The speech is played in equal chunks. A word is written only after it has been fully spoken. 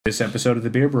This episode of The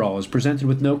Beer Brawl is presented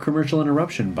with no commercial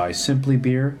interruption by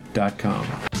simplybeer.com.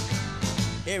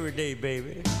 Every day,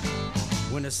 baby,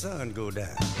 when the sun go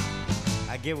down,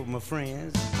 I get with my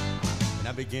friends and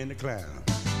I begin to clown.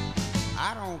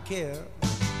 I don't care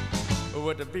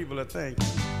what the people are thinking.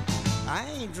 I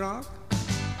ain't drunk,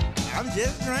 I'm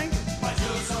just drinking. But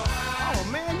you're so high.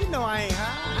 Oh man, you know I ain't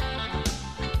high.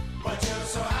 But you're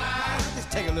so high. I just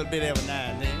take a little bit every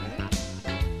now and then.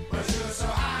 But you're so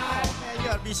high. Oh man, you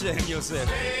ought to be ashamed of yourself.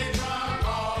 Stay drunk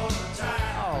all the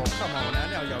time. Oh, come on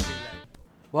now y'all be like.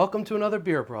 Welcome to another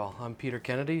Beer Brawl. I'm Peter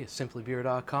Kennedy,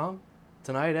 simplybeer.com.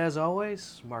 Tonight, as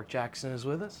always, Mark Jackson is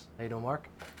with us. How you doing, Mark?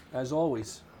 As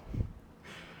always.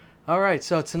 All right,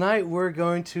 so tonight we're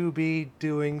going to be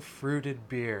doing fruited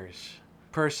beers.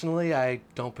 Personally, I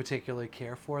don't particularly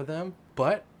care for them,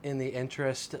 but in the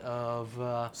interest of...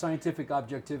 scientific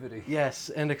objectivity. Yes,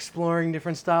 and exploring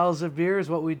different styles of beer is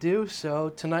what we do. So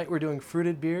tonight we're doing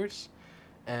fruited beers,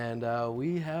 and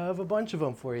we have a bunch of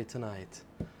them for you tonight.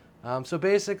 So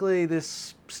basically,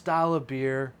 this style of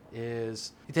beer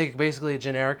is, you take basically a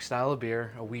generic style of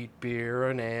beer, a wheat beer,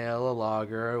 an ale, a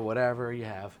lager, whatever you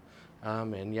have,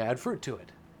 and you add fruit to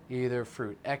it. Either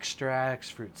fruit extracts,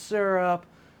 fruit syrup,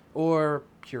 or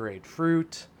pureed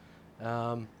fruit.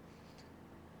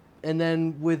 And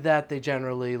then with that, they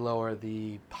generally lower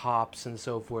the hops and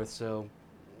so forth. So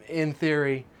in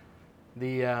theory,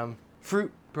 the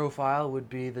fruit profile would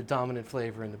be the dominant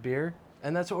flavor in the beer.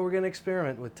 And that's what we're going to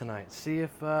experiment with tonight. See if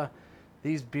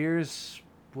these beers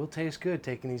will taste good,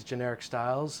 taking these generic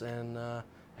styles and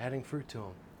adding fruit to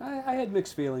them. I had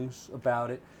mixed feelings about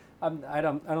it. I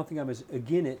don't think I'm as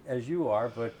against it as you are,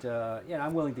 but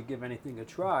I'm willing to give anything a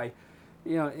try.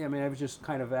 You know, I mean, I was just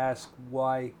kind of asked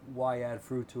why add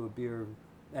fruit to a beer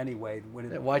anyway?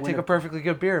 Why take a perfectly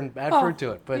good beer and add fruit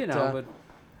to it? But up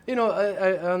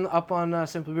on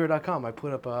simplybeer.com, I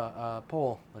put up a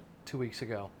poll like 2 weeks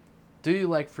ago. Do you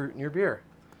like fruit in your beer?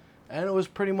 And it was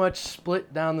pretty much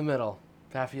split down the middle.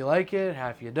 Half you like it,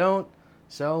 half you don't.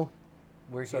 So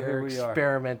we're here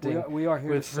experimenting we are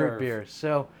here with to fruit serve. beers.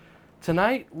 So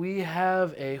tonight we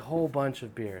have a whole bunch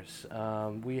of beers.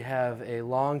 We have a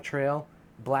Long Trail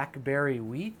Blackberry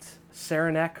Wheat,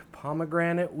 Saranac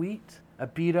Pomegranate Wheat,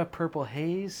 Abita Purple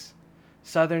Haze,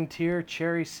 Southern Tier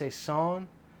Cherry Saison,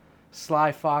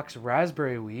 Sly Fox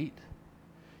Raspberry Wheat,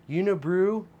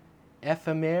 Unibrew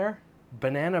Ephemer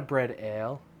Banana Bread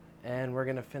Ale, and we're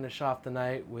going to finish off the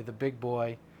night with a big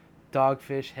boy,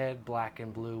 Dogfish Head Black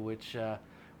and Blue, which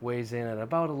weighs in at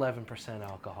about 11%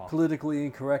 alcohol. Politically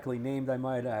incorrectly named, I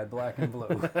might add, Black and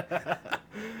Blue.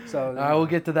 So I will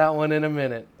get to that one in a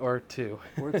minute or two.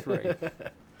 Or three.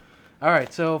 All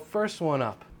right, so first one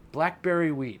up,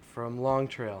 Blackberry Wheat from Long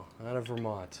Trail out of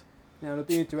Vermont. Now, it'll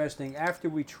be interesting, after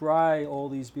we try all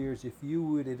these beers, if you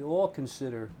would at all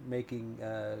consider making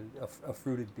a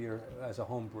fruited beer as a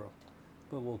home brew.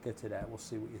 But we'll get to that. We'll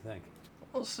see what you think.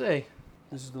 We'll see.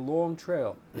 This is the Long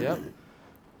Trail. Yep.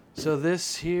 So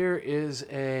this here is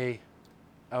I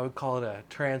would call it a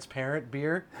transparent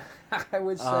beer. I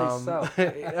would say so.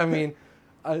 I mean,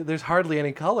 there's hardly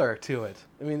any color to it.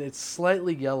 I mean, it's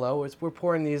slightly yellow. We're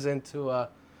pouring these into a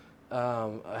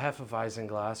Hefeweizen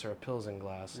glass or a Pilsen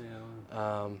glass.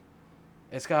 Yeah.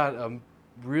 It's got a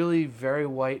really very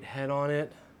white head on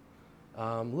it.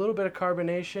 A little bit of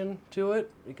carbonation to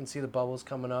it. You can see the bubbles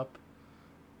coming up.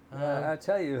 I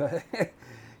tell you,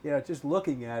 just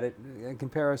looking at it in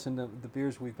comparison to the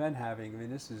beers we've been having, I mean,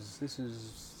 this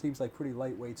seems like pretty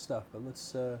lightweight stuff. But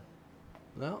let's.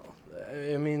 No,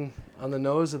 I mean, on the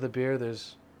nose of the beer,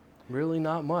 there's really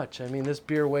not much. I mean, this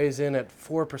beer weighs in at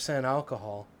 4%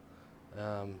 alcohol.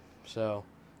 So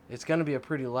it's going to be a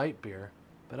pretty light beer,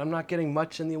 but I'm not getting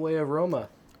much in the way of aroma.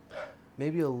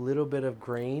 Maybe a little bit of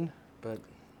grain, but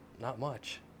not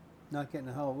much. Not getting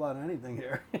a hell of a lot of anything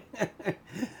here.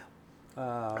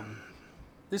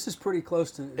 This is pretty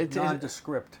close to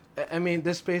nondescript. I mean,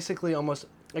 this basically almost,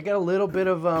 I got a little bit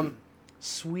of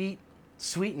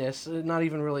sweetness, not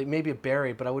even really, maybe a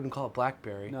berry, but I wouldn't call it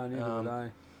blackberry. No, neither would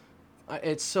I.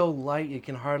 It's so light you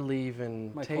can hardly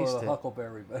even Might taste call it it. a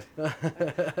huckleberry, but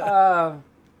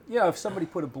if somebody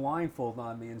put a blindfold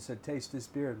on me and said, "Taste this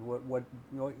beer," what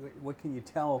can you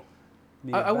tell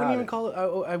me about I wouldn't even it? call it.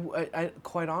 I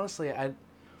quite honestly,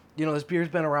 this beer's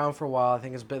been around for a while. I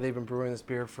think they've been brewing this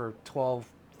beer for 12,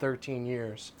 13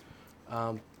 years,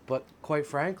 but quite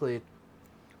frankly,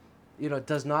 it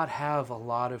does not have a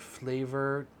lot of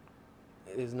flavor.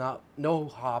 It is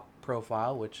no hop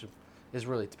profile, which is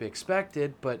really to be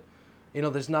expected, but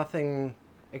there's nothing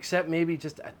except maybe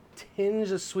just a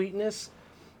tinge of sweetness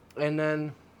and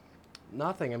then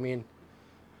nothing. I mean,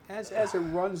 as it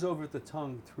runs over the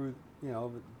tongue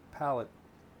palate.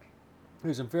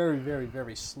 There's a very, very,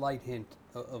 very slight hint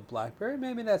of blackberry.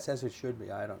 Maybe that's as it should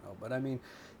be. I don't know. But I mean,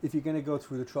 if you're going to go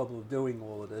through the trouble of doing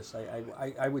all of this,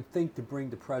 I would think to bring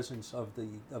the presence of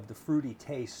the fruity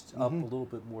taste up a little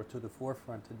bit more to the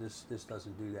forefront. And this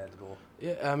doesn't do that at all.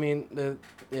 Yeah, I mean,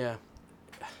 yeah.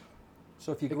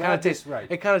 So if you It grab kind of this tastes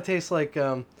right, It kind of tastes like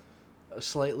a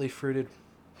slightly fruited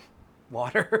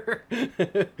water.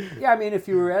 yeah. I mean, if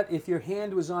your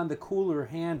hand was on the cooler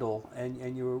handle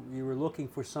and you were looking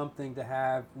for something to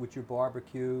have with your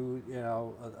barbecue,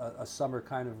 a summer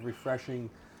kind of refreshing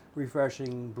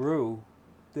brew,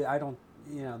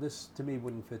 this to me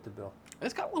wouldn't fit the bill.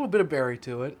 It's got a little bit of berry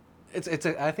to it. I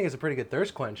think it's a pretty good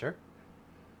thirst quencher.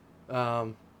 Yeah,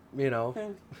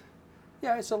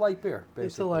 it's a light beer. Basically.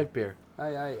 It's a light beer.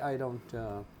 I don't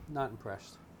not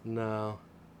impressed. No,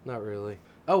 not really.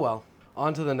 Oh well.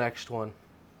 On to the next one.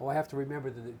 Oh, I have to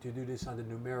remember to do this on the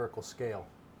numerical scale.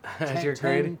 As you're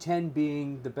grading. 10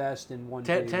 being the best and 1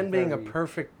 10 being a very-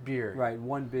 perfect beer. Right,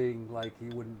 1 being like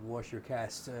you wouldn't wash your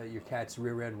cat's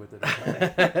rear end with it.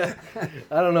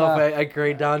 I don't know if I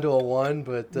grade down to a 1,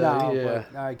 but No, yeah.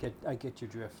 but I get your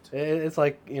drift. It's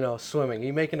like, swimming.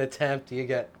 You make an attempt, you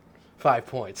get 5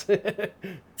 points.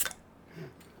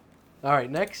 All right,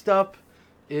 next up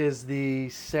is the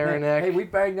Saranac. Hey, we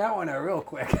banged that one out real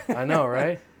quick. I know,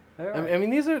 right? All right. I mean,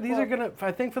 these are gonna.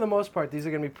 I think for the most part, these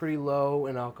are gonna be pretty low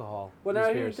in alcohol. Well, these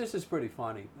now, beers. this is pretty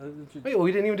funny. Wait,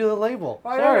 we didn't even do the label.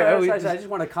 I Sorry, know, we I just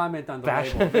want to comment on the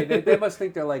bash- label. They must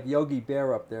think they're like Yogi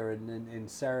Bear up there in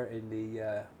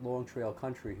the Long Trail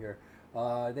country here.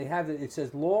 They have it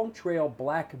says Long Trail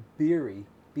Black Beery,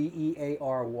 Beary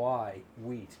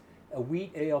wheat, a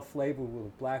wheat ale flavored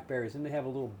with blackberries, and they have a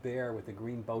little bear with a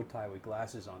green bow tie with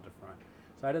glasses on the front.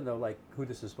 So I don't know who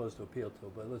this is supposed to appeal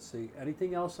to, but let's see.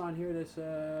 Anything else on here that's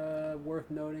worth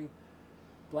noting?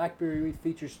 Blackberry wheat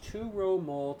features 2-row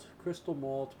malt, crystal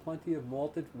malt, plenty of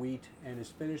malted wheat, and is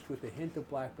finished with a hint of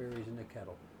blackberries in the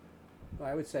kettle. Well,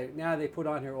 I would say now they put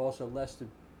on here also less than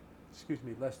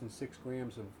 6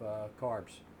 grams of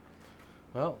carbs.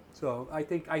 Well, So I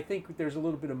think there's a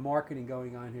little bit of marketing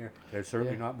going on here. They're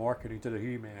certainly not marketing to the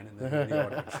He-Man in the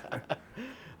audience.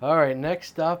 all right.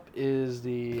 Next up is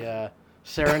the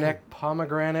Saranac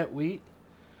pomegranate wheat.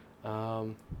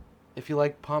 If you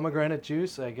like pomegranate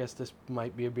juice, I guess this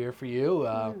might be a beer for you.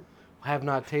 Have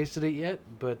not tasted it yet,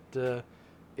 but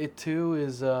it too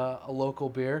is a local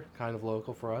beer, kind of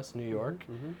local for us, New York.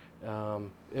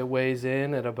 It weighs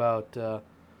in at about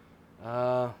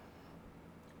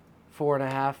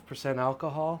 4.5%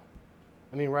 alcohol.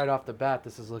 I mean, right off the bat,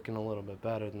 this is looking a little bit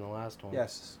better than the last one.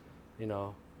 Yes.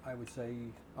 I would say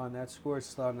on that score,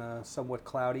 it's on a somewhat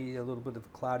cloudy, a little bit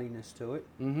of cloudiness to it.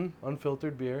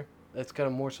 Unfiltered beer. It's got a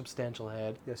more substantial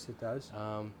head. Yes, it does.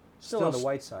 Still on the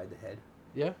white side, the head.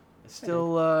 Yeah, it's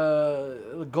still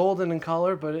golden in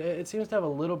color, but it seems to have a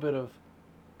little bit of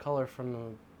color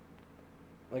from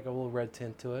like a little red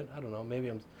tint to it. I don't know. Maybe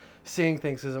I'm seeing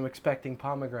things as I'm expecting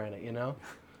pomegranate,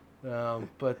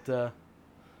 but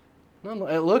no,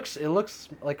 it looks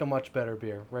like a much better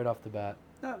beer right off the bat.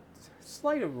 No,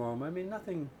 slight aroma. I mean,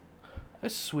 nothing.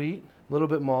 It's sweet, a little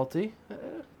bit malty.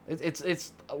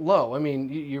 It's low. I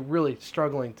mean, you're really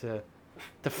struggling to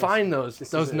find those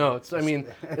notes. I mean,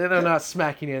 they're not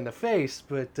smacking you in the face,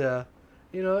 but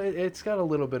it's got a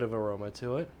little bit of aroma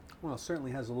to it. Well, it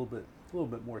certainly has a little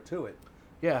bit more to it.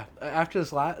 Yeah, after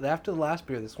the last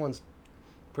beer, this one's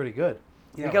pretty good.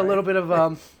 Yeah, you got a right. little bit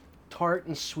of tart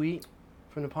and sweet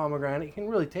from the pomegranate. You can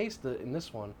really taste it in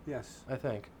this one. Yes. I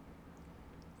think.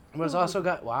 But it's also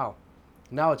got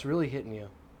now it's really hitting you.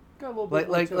 Got a little bit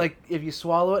more to it. Like if you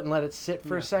swallow it and let it sit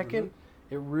for a Yeah, second,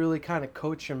 it really kind of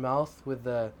coats your mouth with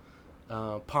the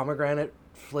pomegranate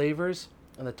flavors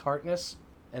and the tartness,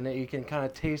 and then you can kind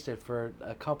of taste it for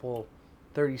a couple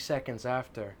 30 seconds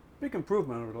after. Big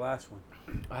improvement over the last one.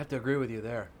 I have to agree with you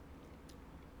there.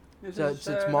 It's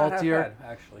maltier. Not half bad,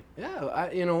 actually.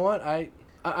 Yeah, you know what?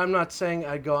 I'm not saying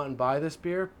I'd go out and buy this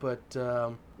beer, but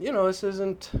this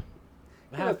isn't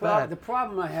half bad. The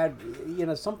problem I had,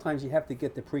 sometimes you have to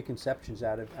get the preconceptions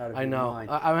out of I your know.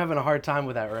 mind. I'm having a hard time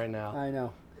with that right now. I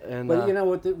know. And But you know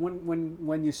what?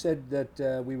 When you said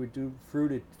that we would do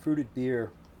fruited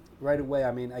beer, right away.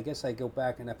 I mean, I guess I go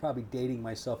back, and I'm probably dating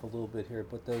myself a little bit here.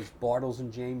 But those Bartles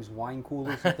and James wine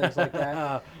coolers and things like that.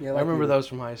 I remember those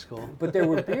from high school. But there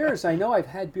were beers. I know I've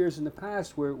had beers in the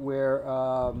past where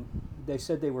they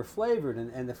said they were flavored,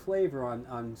 and the flavor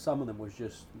on some of them was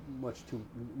just much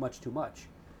too much.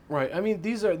 Right. I mean,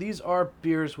 these are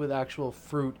beers with actual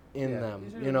fruit in Yeah, them.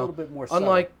 these are a little bit more subtle.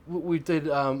 Unlike we did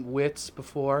Wits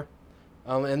before,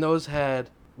 and those had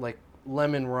like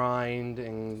lemon rind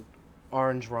and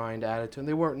orange rind added to them.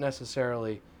 They weren't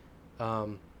necessarily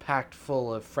packed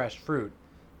full of fresh fruit.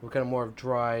 They were kind of more of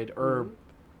dried herb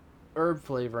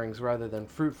flavorings rather than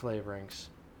fruit flavorings.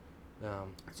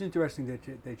 It's interesting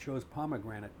that they chose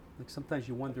pomegranate. Like sometimes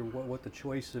you wonder what the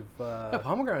choice of. Yeah,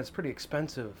 pomegranate's pretty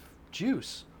expensive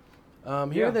juice. Here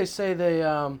Yeah. they say they,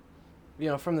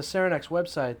 from the Serenex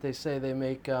website, they say they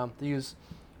make they use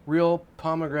real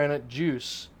pomegranate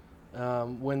juice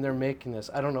when they're making this.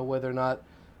 I don't know whether or not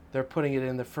they're putting it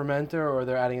in the fermenter or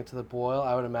they're adding it to the boil.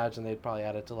 I would imagine they'd probably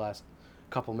add it to the last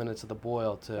couple minutes of the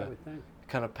boil I to would think.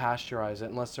 kind of pasteurize it,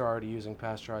 unless they're already using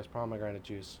pasteurized pomegranate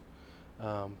juice.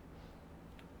 Well,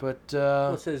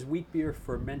 it says wheat beer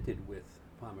fermented with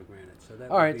pomegranate. So that.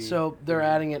 All would right, be- so they're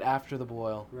adding it after the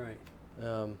boil. Right.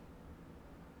 Um,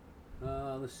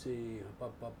 Let's see.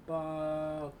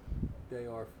 They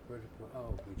are.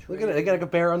 Oh, we look at it, they got a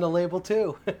bear on the label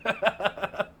too.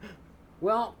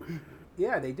 Well,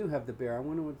 yeah, they do have the bear. I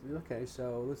wonder what. Okay,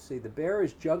 so let's see. The bear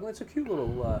is juggling. It's a cute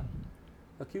little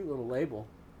label.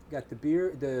 Got the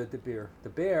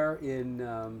bear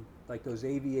in like those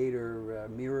aviator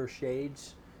mirror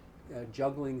shades,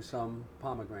 juggling some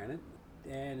pomegranate,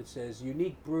 and it says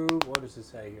unique brew. What does it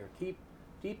say here? Keep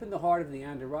deep in the heart of the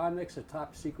Adirondacks, a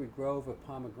top secret grove of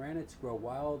pomegranates grow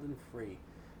wild and free.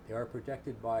 They are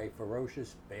protected by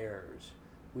ferocious bears.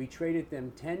 We traded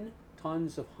them 10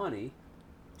 tons of honey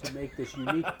to make this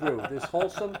unique brew. This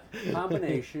wholesome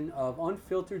combination of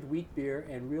unfiltered wheat beer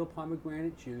and real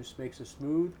pomegranate juice makes a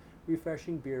smooth,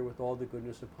 refreshing beer with all the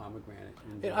goodness of pomegranate.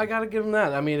 Yeah, I gotta give them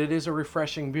that. I mean, it is a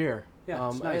refreshing beer. Yeah,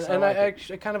 it's nice. And I I like it.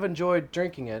 actually kind of enjoyed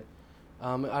drinking it.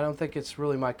 I don't think it's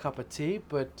really my cup of tea,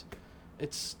 but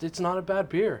it's not a bad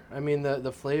beer. I mean,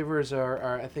 the flavors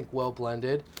are I think well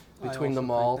blended I between the also think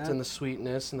malt that. and the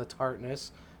sweetness and the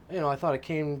tartness. I thought it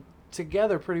came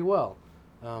together pretty well.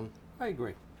 I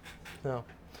agree. No.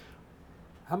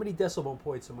 How many decibel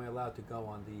points am I allowed to go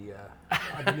on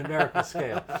the numerical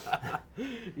scale?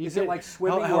 Is it like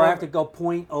swimming where I have to go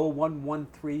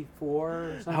 0.01134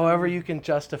 or something? However you can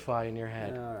justify in your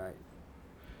head. All right.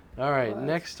 All right, Well,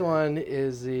 next one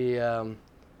is the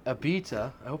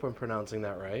Abita. I hope I'm pronouncing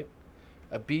that right.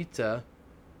 Abita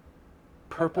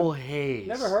Purple Haze.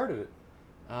 Never heard of it.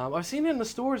 I've seen it in the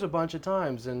stores a bunch of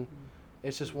times, and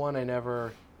it's just one I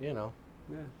never, Yeah,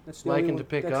 that's the Liking only to one,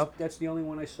 pick that's, up. That's the only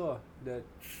one I saw. That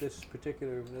this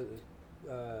particular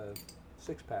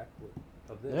 6-pack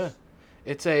of this. Yeah.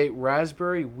 It's a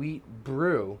raspberry wheat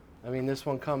brew. I mean, this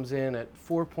one comes in at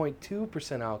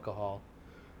 4.2% alcohol.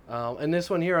 And this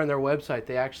one here on their website,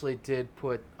 they actually did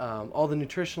put all the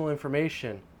nutritional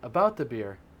information about the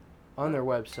beer on their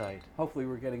website. Hopefully,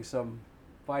 we're getting some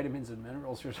vitamins and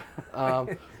minerals or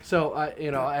something. So,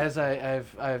 as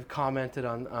I've commented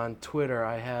on Twitter,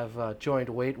 I have joined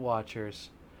Weight Watchers.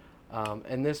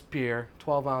 And this beer,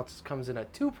 12 ounces, comes in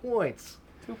at 2 points.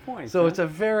 2 points. So huh? it's a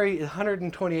very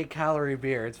 128 calorie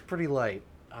beer. It's pretty light.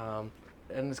 And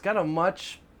it's got a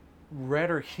much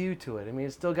redder hue to it. I mean,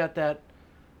 it's still got that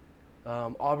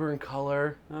auburn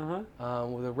color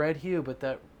with a red hue, but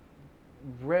that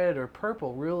red or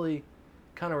purple really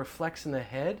kind of reflects in the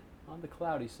head. On the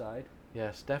cloudy side.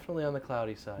 Yes, definitely on the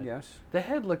cloudy side. Yes. The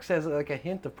head has like a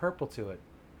hint of purple to it.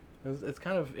 It's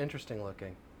kind of interesting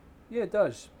looking. Yeah, it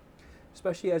does.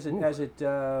 Especially as it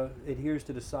Ooh. adheres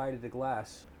to the side of the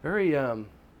glass. Very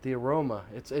the aroma.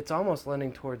 It's almost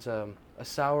lending towards a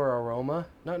sour aroma.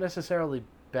 Not necessarily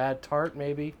bad tart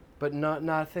maybe, but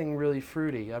nothing really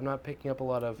fruity. I'm not picking up a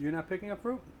lot of You're not picking up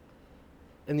fruit?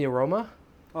 in the aroma.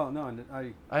 Oh no,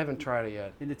 I haven't tried it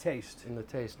yet. in the taste. In the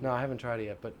taste, no, I haven't tried it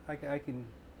yet. But I can.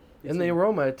 in the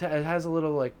aroma, it has a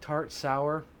little like tart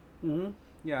sour. Mm-hmm.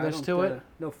 Yeah, Next I to don't, it?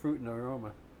 no fruit in the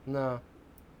aroma. No,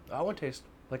 I want to taste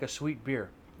like a sweet beer.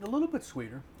 A little bit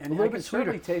sweeter. And A little I bit can sweeter.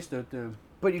 certainly taste the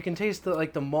But you can taste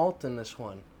the malt in this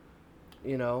one.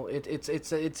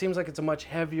 It seems like it's a much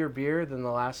heavier beer than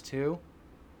the last two,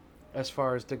 as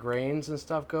far as the grains and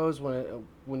stuff goes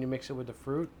when you mix it with the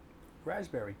fruit.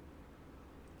 raspberry.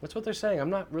 That's what they're saying. I'm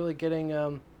not really getting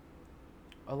a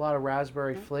lot of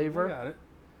raspberry I flavor, got it.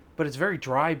 but it's very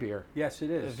dry beer. Yes,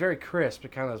 it It's is. very crisp.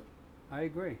 It kind of I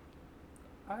agree.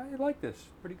 I like this.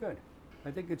 Pretty good.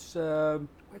 I think it's. I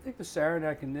think the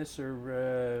Saranac and this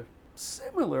are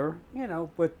similar,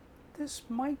 but this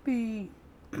might be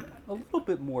a little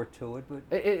bit more to it. But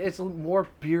it's more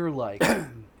beer-like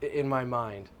in my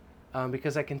mind,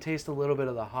 because I can taste a little bit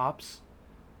of the hops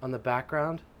on the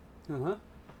background. yeah.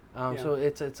 So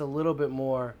it's a little bit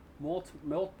more. malt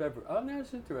beverage. Oh,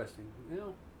 that's interesting.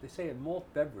 They say a malt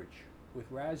beverage with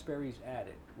raspberries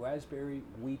added. Raspberry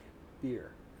wheat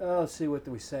beer. Let's see, what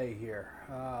do we say here?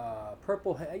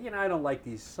 Purple, I don't like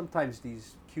these. Sometimes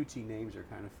these cutesy names are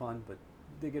kind of fun, but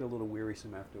they get a little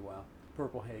wearisome after a while.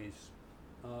 Purple Haze.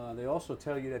 They also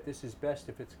tell you that this is best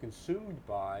if it's consumed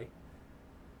by.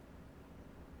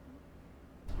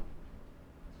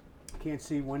 Can't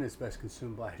see when it's best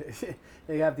consumed by.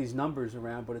 They have these numbers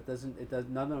around, but it doesn't. It does.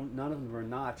 None of them are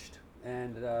notched.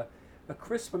 And a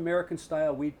crisp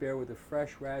American-style wheat beer with a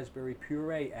fresh raspberry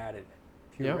puree added.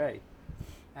 Puree. Yep.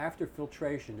 After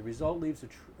filtration, the result leaves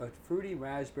a fruity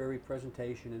raspberry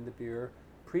presentation in the beer.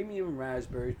 Premium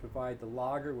raspberries provide the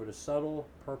lager with a subtle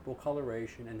purple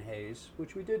coloration and haze,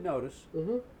 which we did notice.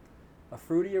 Mm-hmm. A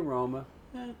fruity aroma,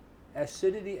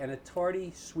 acidity, and a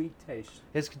tarty, sweet taste.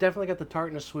 It's definitely got the tart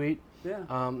and the sweet. Yeah.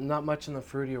 Not much in the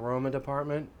fruity aroma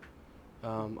department.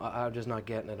 I'm just not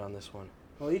getting it on this one.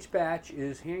 Well, each batch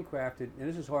is handcrafted, and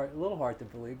this is a little hard to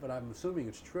believe, but I'm assuming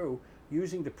it's true,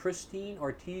 using the pristine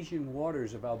artesian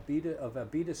waters of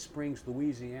Alberta Springs,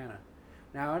 Louisiana.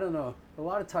 Now, I don't know, a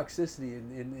lot of toxicity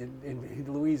in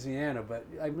Louisiana, but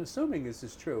I'm assuming this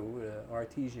is true,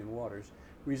 artesian waters,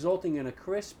 resulting in a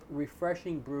crisp,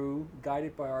 refreshing brew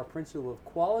guided by our principle of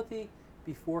quality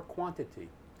before quantity.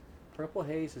 Purple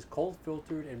Haze is cold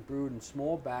filtered and brewed in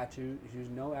small batches,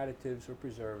 using no additives or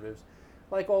preservatives.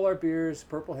 Like all our beers,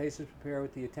 Purple Haze is prepared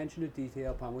with the attention to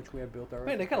detail upon which we have built our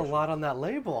Man, they got a lot on that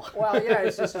label. Well, yeah,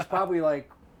 this is probably like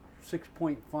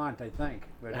 6-point font, I think.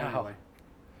 But Wow. anyway.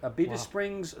 Alberta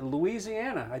Springs,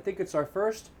 Louisiana. I think it's our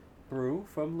first brew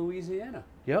from Louisiana.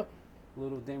 Yep.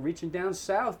 Reaching down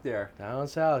south there. Down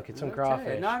south, get some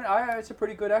crawfish. It's a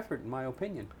pretty good effort, in my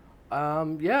opinion.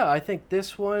 Yeah, I think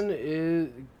this one is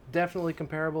definitely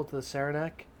comparable to the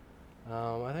Saranac.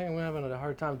 I think I'm having a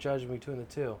hard time judging between the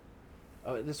two.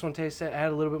 This one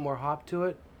had a little bit more hop to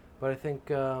it, but I think,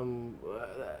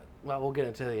 we'll get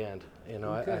into the end.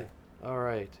 Okay. All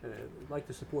right. I'd like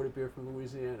to support a beer from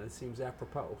Louisiana. It seems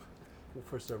apropos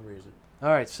for some reason. All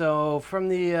right, so from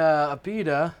the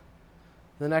Abita,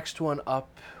 the next one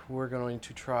up we're going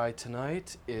to try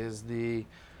tonight is the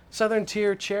Southern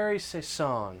Tier Cherry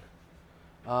Saison.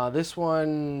 This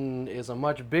one is a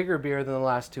much bigger beer than the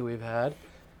last two we've had.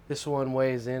 This one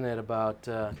weighs in at about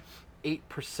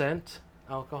 8%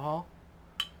 alcohol.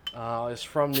 It's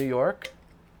from New York.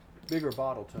 Bigger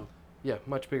bottle, too. Yeah,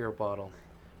 much bigger bottle.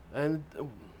 And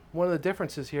one of the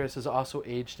differences here is it's also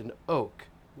aged in oak.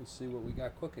 Let's see what we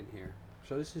got cooking here.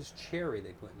 So this is cherry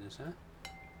they put in this, huh?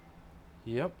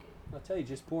 Yep. I'll tell you,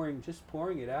 just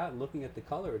pouring it out and looking at the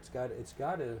color, it's got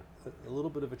a little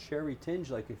bit of a cherry tinge,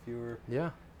 like if you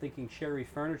were thinking cherry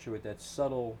furniture with that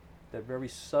very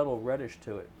subtle reddish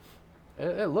to it.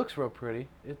 It looks real pretty.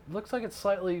 It looks like it's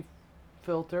slightly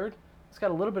filtered. It's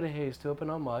got a little bit of haze to it, but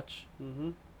not much.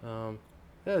 Mm-hmm.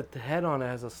 The head on it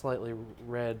has a slightly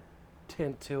red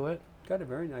tint to it. Got a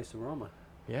very nice aroma.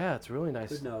 Yeah, it's really nice.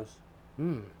 Good nose.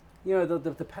 Mm. You know,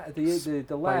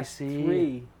 the last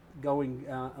three going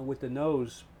with the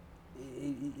nose,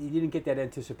 you didn't get that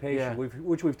anticipation,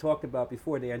 which we've talked about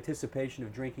before, the anticipation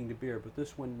of drinking the beer. But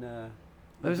this one,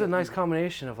 there's a nice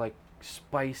combination of like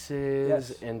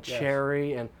spices and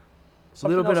cherry and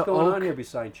something a little bit of going oak. on here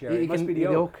beside cherry. It must be the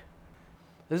oak.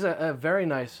 There's a very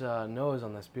nice nose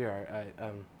on this beer.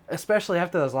 Especially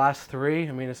after those last three.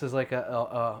 I mean, this is like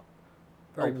a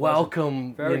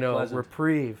welcome,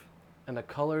 reprieve. And the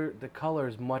color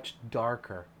is much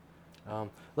darker.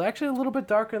 Actually, a little bit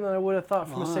darker than I would have thought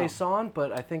from a Saison,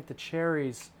 but I think the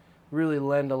cherries really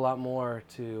lend a lot more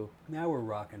to. Now we're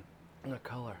rocking. The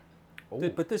color.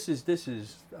 But this is. This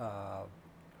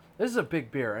is a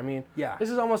big beer. I mean, yeah.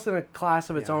 This is almost in a class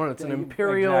of its own. It's an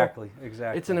imperial.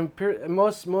 Exactly. It's an imperial.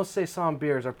 Most Saison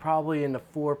beers are probably in the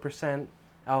 4%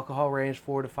 alcohol range,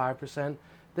 4 to 5%.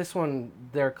 This one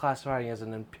they're classifying as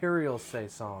an imperial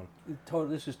Saison.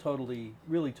 This is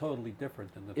really totally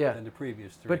different than the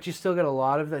previous three. But you still get a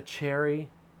lot of the cherry.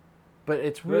 But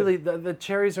it's really the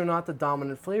cherries are not the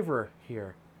dominant flavor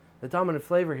here. The dominant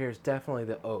flavor here is definitely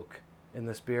the oak in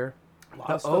this beer. A lot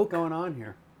of stuff going on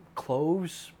here.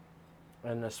 Cloves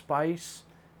and the spice.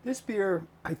 This beer,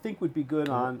 I think, would be good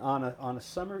on a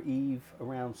summer eve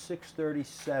around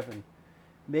 6:37,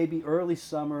 maybe early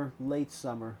summer, late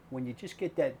summer, when you just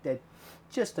get that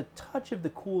just a touch of the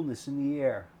coolness in the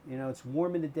air. You know, it's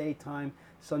warm in the daytime,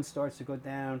 sun starts to go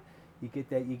down. You get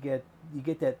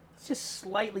that just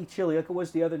slightly chilly, like it was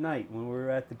the other night when we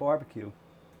were at the barbecue.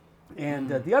 And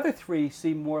the other three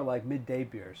seem more like midday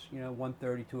beers. You know,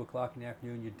 1:30, 2 o'clock in the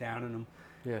afternoon. You're downing them.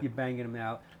 Yeah. You're banging them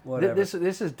out. Whatever.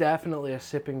 This is definitely a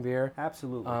sipping beer.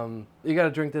 Absolutely. You got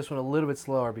to drink this one a little bit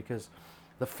slower because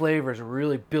the flavors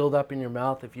really build up in your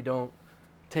mouth if you don't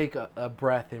take a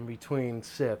breath in between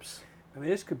sips. I mean,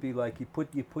 this could be like you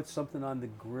put something on the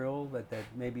grill that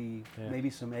maybe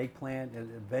some eggplant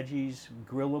and veggies,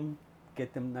 grill them,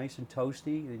 get them nice and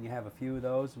toasty, and you have a few of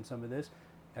those and some of this.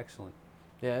 Excellent.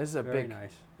 Yeah, this is a Very big.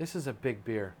 nice. This is a big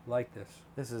beer. Like this.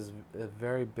 This is a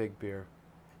very big beer.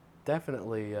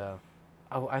 Definitely,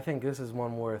 I think this is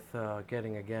one worth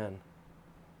getting again.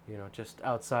 You know, just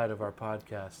outside of our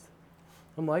podcast.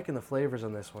 I'm liking the flavors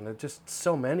on this one. There's just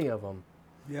so many of them.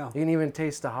 Yeah. You can even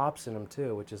taste the hops in them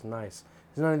too, which is nice.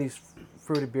 There's none of these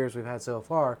fruited beers we've had so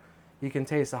far. You can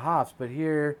taste the hops, but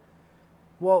here,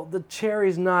 well, the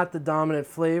cherry's not the dominant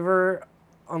flavor,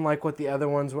 unlike what the other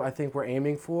ones I think we're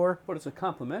aiming for. But it's a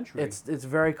complimentary. It's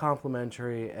very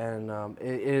complimentary, and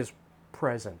it is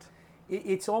present.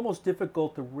 It's almost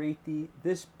difficult to rate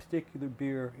this particular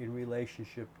beer in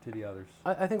relationship to the others.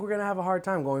 I think we're gonna have a hard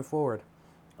time going forward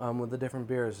with the different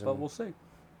beers. But we'll see.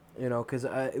 You know, because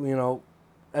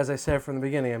as I said from the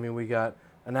beginning, I mean, we got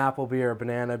an apple beer, a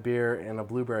banana beer, and a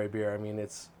blueberry beer. I mean, and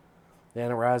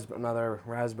another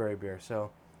raspberry beer.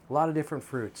 So a lot of different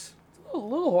fruits. It's a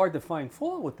little hard to find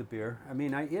fault with the beer. I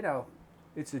mean,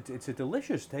 it's a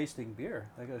delicious tasting beer.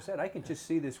 Like I said, I can just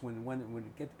see this when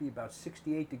it gets to be about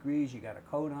 68 degrees. You got a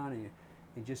coat on, and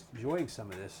you're just enjoying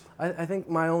some of this. I think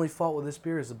my only fault with this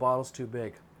beer is the bottle's too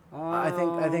big. I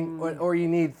think, or you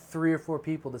need 3 or 4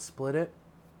 people to split it,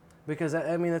 because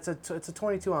I mean it's a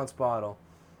 22-ounce bottle,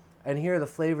 and here the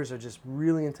flavors are just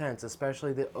really intense,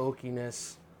 especially the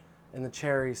oakiness and the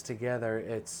cherries together.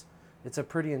 It's a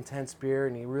pretty intense beer,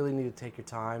 and you really need to take your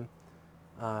time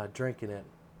drinking it.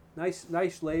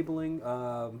 Nice labeling.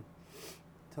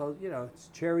 It's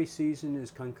cherry season is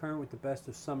concurrent with the best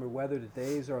of summer weather. The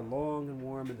days are long and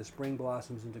warm, and the spring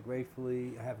blossoms have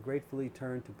gratefully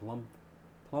turned to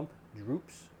plump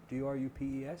drupes.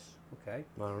 D-R-U-P-E-S. Okay.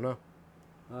 I don't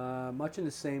know. Much in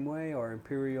the same way, our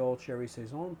Imperial Cherry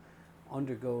Saison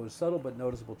undergoes subtle but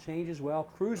noticeable changes while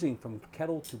cruising from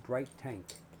kettle to bright tank.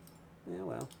 Yeah,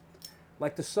 well,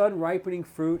 like the sun ripening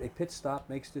fruit, a pit stop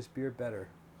makes this beer better.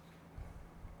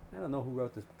 I don't know who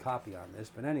wrote the copy on this,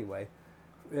 but anyway.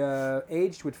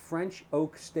 Aged with French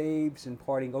oak staves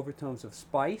imparting overtones of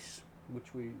spice,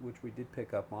 which we did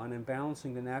pick up on, and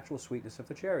balancing the natural sweetness of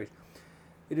the cherries.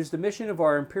 It is the mission of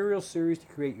our Imperial series to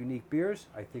create unique beers.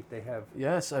 I think they have.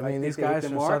 Yes, I mean these guys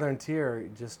from Southern Tier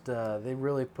just they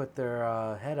really put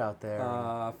their head out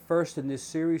there. First in this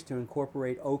series to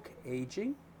incorporate oak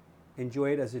aging,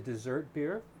 enjoy it as a dessert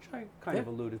beer, which I kind of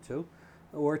alluded to,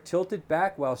 or tilt it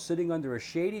back while sitting under a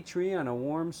shady tree on a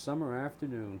warm summer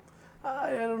afternoon.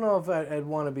 I don't know if I'd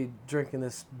want to be drinking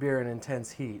this beer in intense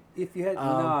heat. If you had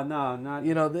no, not.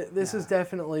 You know, this is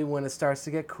definitely when it starts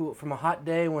to get cool. From a hot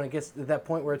day, when it gets to that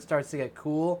point where it starts to get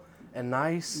cool and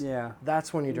nice. Yeah,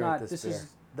 that's when you drink this beer.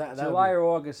 Is July or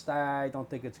August. I don't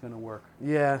think it's going to work.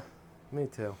 Yeah, me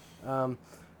too. All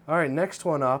right, next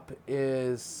one up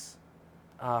is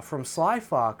from Sly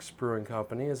Fox Brewing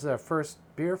Company. This is our first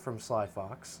beer from Sly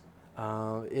Fox.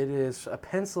 It is a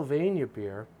Pennsylvania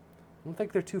beer. I don't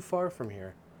think they're too far from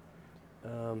here.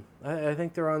 I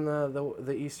think they're on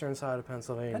the eastern side of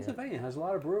Pennsylvania. Pennsylvania has a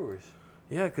lot of brewers.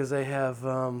 Yeah, because they have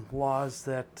laws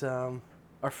that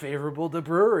are favorable to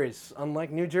breweries,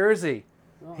 unlike New Jersey.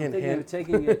 Well, hint, I'm hint.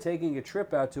 taking a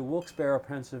trip out to Wilkes-Barre,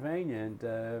 Pennsylvania,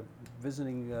 and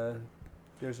visiting.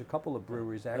 There's a couple of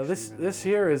breweries actually. This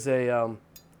here is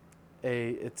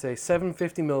it's a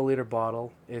 750 milliliter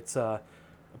bottle. It's a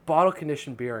bottle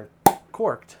conditioned beer and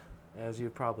corked, as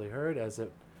you've probably heard, as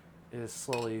it is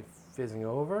slowly fizzing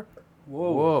over.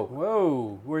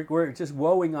 Whoa! We're just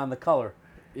woeing on the color.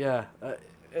 Yeah,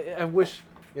 I wish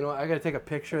I got to take a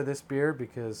picture of this beer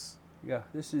because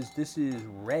this is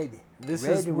red. This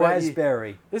red is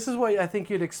raspberry. This is what I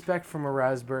think you'd expect from a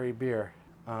raspberry beer.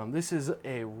 This is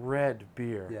a red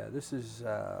beer. Yeah, this is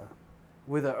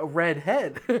with a red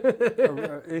head.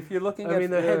 If you're looking,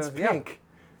 the head's pink.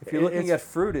 If you're looking at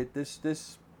fruited, this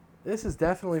is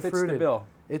definitely fits fruited. the bill.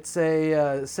 It's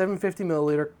a 750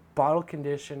 milliliter bottle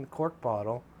conditioned cork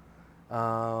bottle.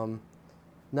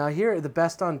 Now here, the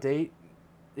best on date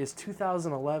is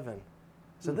 2011.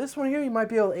 So this one here, you might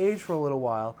be able to age for a little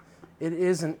while. It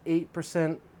is an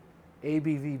 8%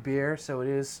 ABV beer, so it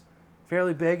is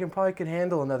fairly big and probably could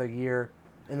handle another year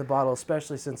in the bottle,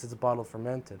 especially since it's a bottle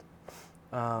fermented.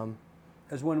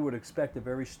 As one would expect, a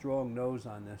very strong nose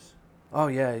on this. Oh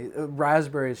yeah,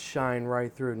 raspberries shine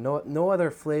right through. No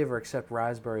other flavor except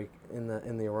raspberry in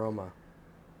the aroma.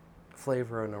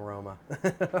 Flavor and aroma.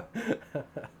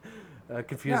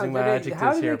 Confusing my adjectives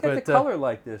how did here. How did they get the color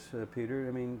like this, Peter?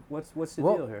 I mean, what's the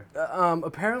deal here?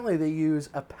 Apparently they use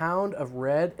a pound of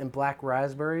red and black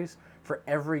raspberries for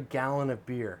every gallon of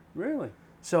beer. Really?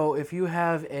 So if you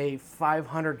have a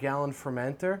 500-gallon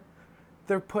fermenter,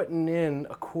 they're putting in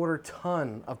a quarter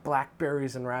ton of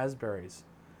blackberries and raspberries.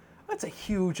 That's a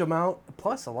huge amount,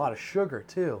 plus a lot of sugar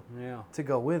too, Yeah. to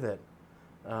go with it.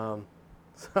 So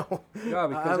Yeah,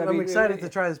 because, I I'm mean, excited to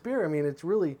try this beer. I mean, it's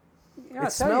really, Yeah, I'll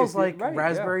it tell you, smells if you- like right, yeah.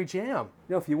 raspberry jam.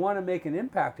 You know, if you want to make an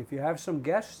impact, if you have some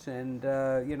guests and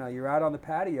you know, you're out on the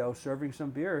patio serving some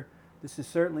beer, this is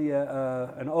certainly an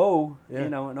Yeah. you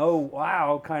know, an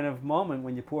wow kind of moment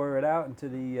when you pour it out into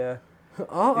the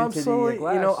Oh, I'm into the, slowly, you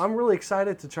know, glass. I'm really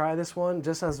excited to try this one,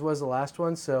 just as was the last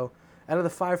one. So, out of the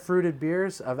 5 fruited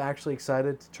beers, I'm actually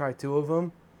excited to try 2 of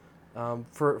them.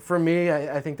 For me,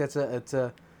 I think it's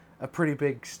a pretty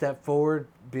big step forward,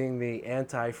 being the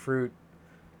anti-fruit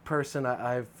person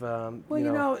I've Well, you you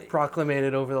know, know,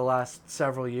 proclamated over the last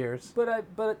several years.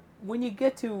 But when you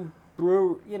get to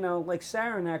brew, you know, like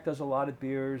Saranac does a lot of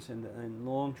beers, and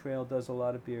Long Trail does a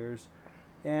lot of beers,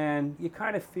 and you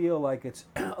kind of feel like it's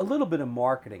a little bit of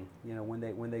marketing, you know, when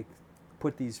they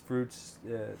put these fruits,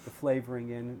 the flavoring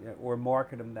in, or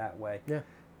market them that way. Yeah.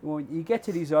 When you get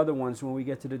to these other ones, when we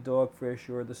get to the Dogfish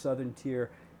or the Southern Tier,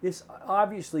 this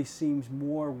obviously seems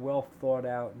more well thought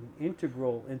out and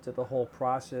integral into the whole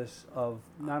process of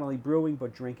not only brewing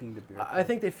but drinking the beer. I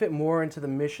think they fit more into the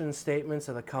mission statements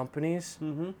of the companies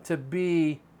to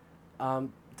be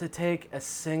to take a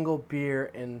single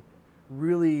beer and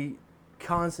really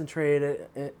concentrate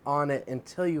on it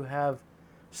until you have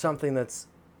something that's,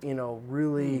 you know,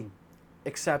 really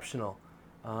exceptional.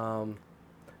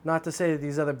 Not to say that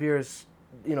these other beers,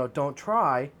 you know, don't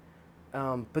try,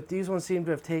 but these ones seem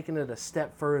to have taken it a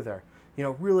step further. You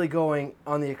know, really going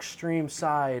on the extreme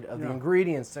side of the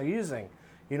ingredients they're using.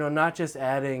 You know, not just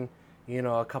adding, you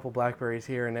know, a couple blackberries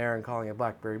here and there and calling it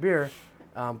blackberry beer,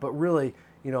 but really,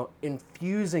 you know,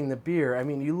 infusing the beer. I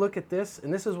mean, you look at this,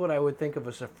 and this is what I would think of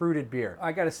as a fruited beer.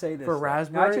 I got to say this For though.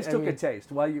 raspberry, I just I took a mean-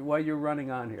 taste while you're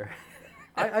running on here.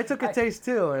 I took a taste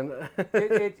too, and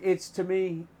It's to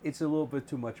me, it's a little bit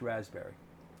too much raspberry.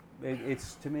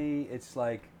 It's to me, it's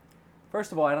like,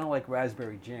 first of all, I don't like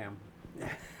raspberry jam,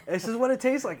 this is what it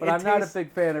tastes like. but It I'm not a tastes-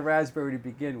 big fan of raspberry to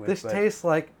begin with. This but, tastes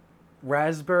like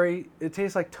raspberry. It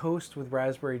tastes like toast with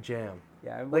raspberry jam.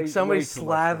 yeah, Like somebody way too much for me.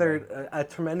 slathered a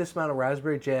tremendous amount of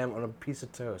raspberry jam on a piece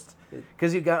of toast.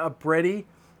 Because you got a bready,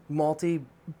 malty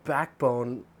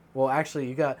backbone. Well, actually,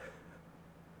 you got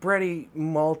bready,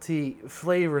 malty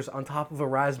flavors on top of a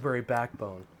raspberry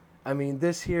backbone. I mean,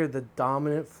 this here, the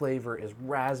dominant flavor is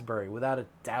raspberry, without a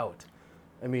doubt.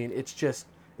 I mean, it's just,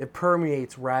 it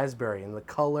permeates raspberry in the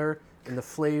color, in the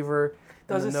flavor,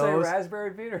 Does in it the say nose. raspberry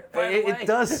beer? by the way? It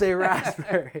does say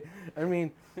raspberry. I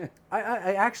mean,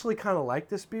 I actually kind of like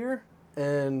this beer,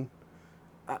 and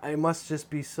I must just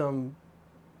be some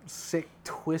sick,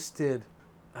 twisted,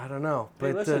 I don't know.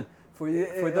 Hey, But listen, for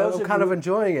those I'm of kind you, of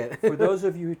enjoying it. for those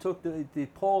of you who took the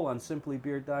poll on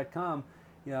simplybeer.com,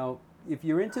 you know, if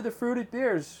you're into the fruited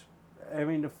beers, I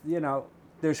mean, you know,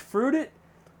 there's fruited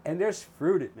and there's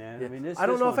fruited, man. I mean, I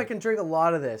don't know if I can drink a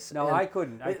lot of this. No, And I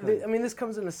couldn't. I mean, this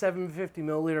comes in a 750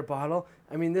 milliliter bottle.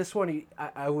 I mean, this one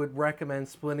I would recommend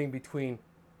splitting between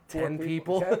 10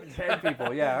 people. 10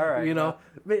 people, yeah, all right. You know,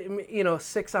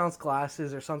 6-ounce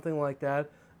glasses or something like that.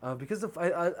 Because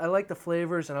I like the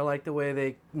flavors, and I like the way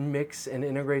they mix and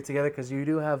integrate together, because you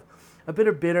do have a bit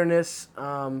of bitterness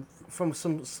from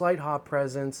some slight hop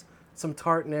presence, some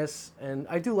tartness, and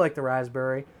I do like the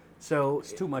raspberry. So,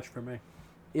 It's too much for me.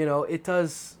 you know, it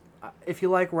does, if you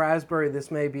like raspberry, this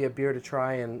may be a beer to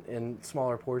try in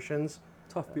smaller portions.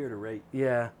 Tough beer to rate.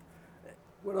 Yeah.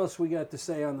 What else we got to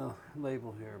say on the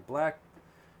label here? Black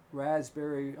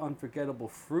raspberry unforgettable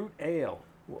fruit ale.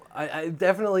 I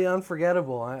definitely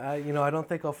unforgettable. I don't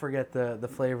think I'll forget the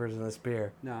flavors in this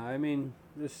beer. No, I mean,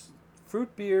 this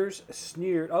fruit beers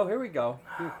sneered. Oh, here we go.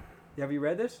 Here. Have you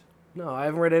read this? No, I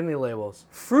haven't read any labels.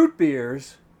 Fruit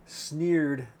beers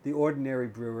sneered the ordinary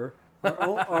brewer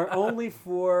are only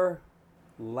for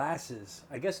lasses.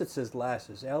 I guess it says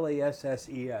lasses.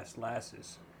 Lasses.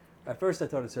 Lasses. At first I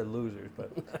thought it said losers,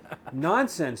 but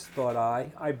nonsense, thought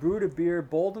I. I brewed a beer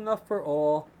bold enough for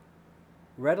all,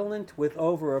 redolent with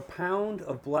over a pound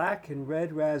of black and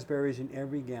red raspberries in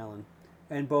every gallon,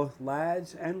 and both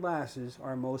lads and lasses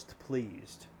are most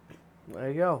pleased. There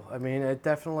you go. I mean, it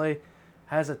definitely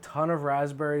has a ton of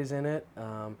raspberries in it.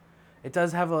 It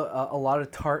does have a lot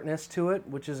of tartness to it,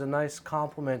 which is a nice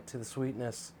complement to the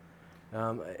sweetness.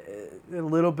 A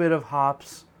little bit of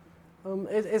hops.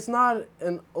 It's not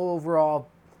an overall.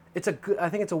 I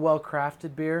think it's a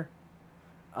well-crafted beer.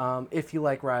 If you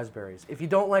like raspberries. If you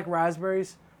don't like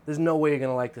raspberries, there's no way you're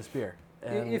gonna like this beer.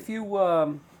 And If you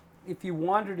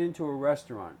wandered into a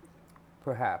restaurant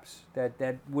perhaps,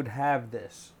 that would have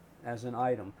this as an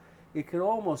item. You could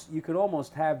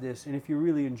almost have this, and if you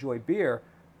really enjoy beer,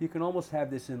 you can almost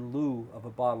have this in lieu of a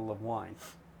bottle of wine.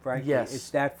 Frankly, Yes. it's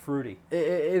that fruity.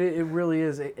 It really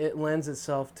is. It lends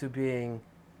itself to being,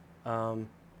 I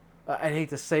hate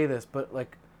to say this, but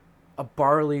like a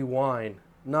barley wine.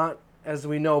 Not as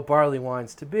we know barley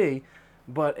wines to be,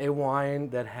 but a wine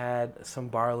that had some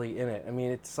barley in it. I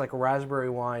mean, it's like a raspberry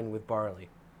wine with barley.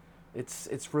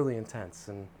 It's really intense,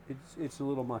 and It's a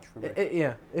little much for me.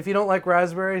 yeah. If you don't like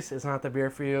raspberries, it's not the beer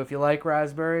for you. If you like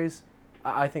raspberries,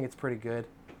 I think it's pretty good,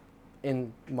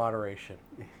 in moderation.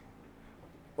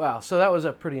 Wow, so that was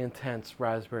a pretty intense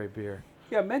raspberry beer.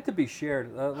 Yeah, meant to be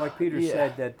shared. Like Peter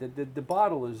Yeah. said, that the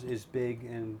bottle is big,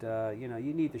 and you know,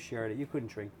 you need to share it. You couldn't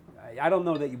drink. I don't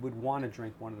know that you would want to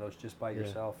drink one of those just by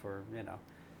yourself, or you know.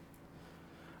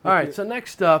 All right, so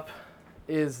next up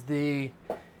is the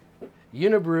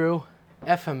Unibrew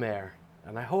Ephemer,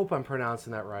 and I hope I'm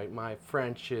pronouncing that right. My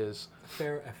French is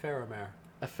Ephemer.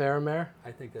 Ephemer.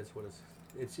 I think that's what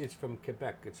it's from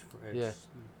Quebec. It's Yeah.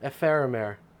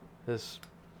 Ephemer. This,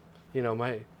 you know,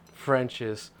 my French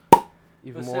is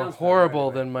even That more sounds horrible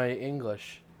right. than my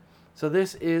English. So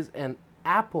this is an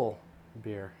apple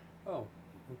beer. Oh,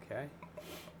 okay.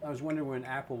 I was wondering when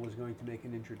Apple was going to make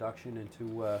an introduction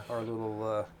into our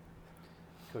little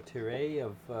coterie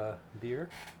of beer.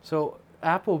 So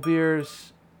apple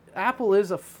beers, apple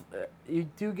is you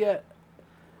do get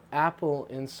apple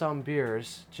in some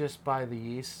beers just by the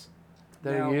yeast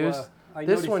that Now, are used. I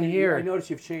This noticed one here- I noticed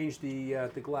you've changed the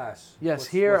glass. Yes,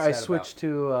 here I switched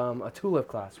to a tulip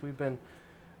glass. We've been,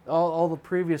 all the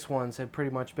previous ones had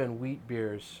pretty much been wheat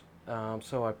beers,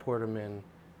 so I poured them in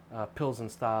Pilsen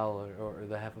style or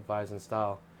the Hefeweizen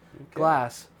style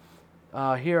glass.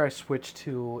 Here I switched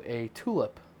to a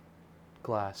tulip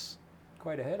glass.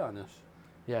 Quite ahead on this.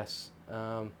 Yes,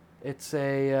 it's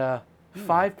a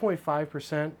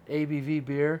 5.5% ABV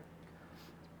beer,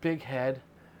 big head.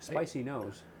 Spicy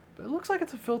nose. But it looks like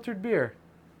it's a filtered beer.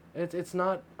 It's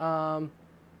not.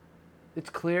 It's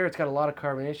clear. It's got a lot of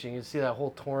carbonation. You can see that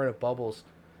whole torrent of bubbles.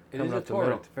 It coming is a up the middle.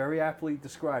 torrent. Very aptly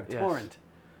described. Yes. Torrent.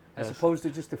 As Yes. opposed to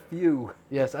just a few.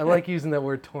 Yes, I like using that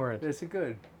word torrent. Is it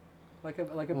good? Like a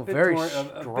Well, bit very torrent, a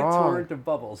bit strong. torrent of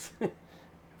bubbles.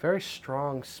 Very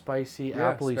strong, spicy, Yes,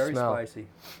 appley very smell, spicy.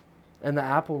 and the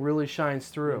apple really shines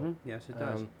through Mhm. Yes, it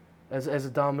does. as a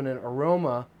dominant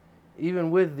aroma,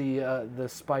 even with the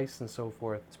spice and so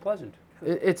forth. It's pleasant.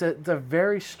 It's a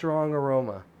very strong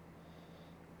aroma,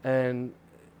 and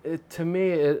to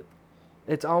me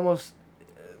it's almost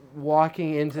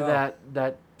walking into Oh.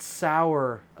 that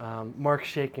sour. Mark's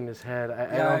shaking his head. I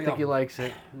Yeah, don't think he likes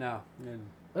it. No.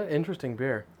 Interesting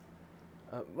beer.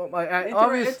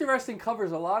 Interesting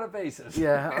covers a lot of bases.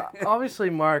 Yeah, obviously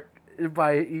Mark.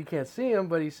 You can't see him,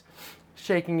 but he's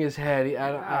shaking his head.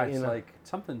 It's you know, like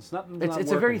something's not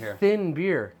it's a very here. thin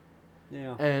beer,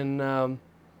 Yeah. and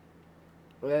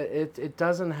it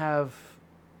doesn't have.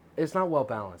 It's not well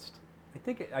balanced. I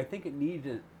think it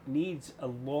needs a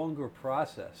longer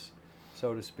process,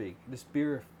 so to speak. This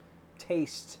beer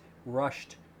tastes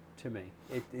rushed to me.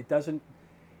 It doesn't.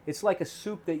 It's like a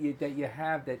soup that you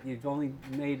have that you've only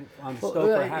made on the Well,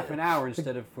 stove for half an hour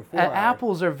instead of for 4 hours.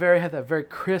 Apples have that very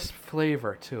crisp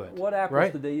flavor to it. What apples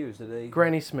right? did they use? Did they?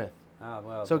 Granny Smith. Ah,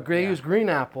 well. So they use green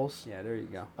apples. Yeah, there you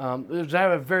go. They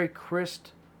have a very crisp,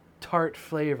 tart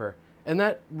flavor, and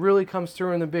that really comes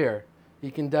through in the beer.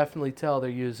 You can definitely tell they're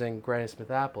using Granny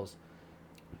Smith apples.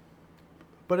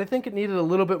 But I think it needed a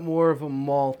little bit more of a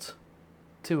malt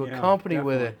to Yeah, accompany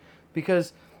with definitely. it,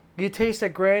 because you taste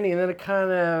that Granny and then it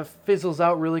kind of fizzles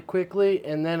out really quickly,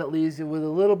 and then it leaves you with a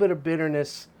little bit of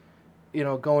bitterness,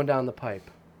 going down the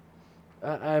pipe.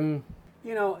 I'm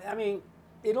I mean,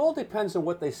 it all depends on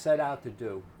what they set out to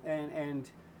do, and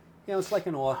it's like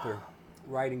an author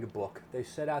writing a book. They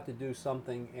set out to do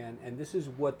something, and this is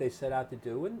what they set out to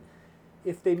do, and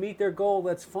if they meet their goal,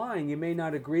 that's fine. You may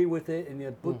not agree with it,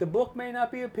 and the book may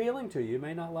not be appealing to you. You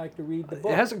may not like to read the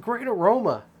book. It has a great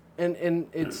aroma, and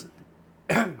it's,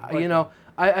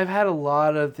 I've had a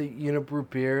lot of the Unibrew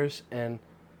beers, and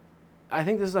I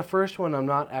think this is the first one I'm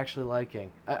not actually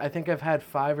liking. I think I've had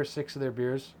 5 or 6 of their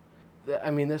beers.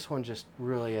 I mean, this one just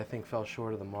really, I think, fell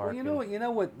short of the mark. Well, you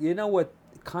know what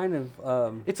kind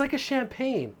of. It's like a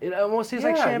champagne. It almost tastes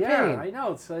like champagne. Yeah, I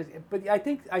know. But I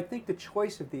think the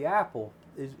choice of the apple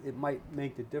might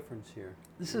make the difference here.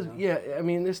 This is I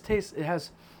mean, this tastes. It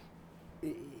has.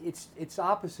 It's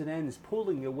opposite ends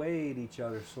pulling away at each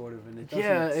other, sort of, and it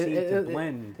doesn't seem to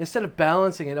blend. Instead of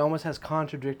balancing, it almost has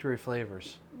contradictory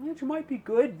flavors. Which might be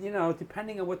good,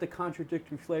 depending on what the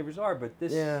contradictory flavors are. But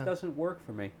this doesn't work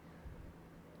for me.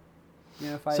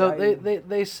 You know, So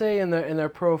they say in their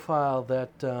profile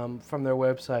that from their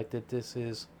website that this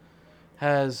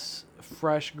has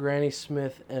fresh Granny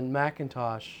Smith and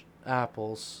Macintosh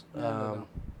apples. No.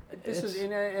 This is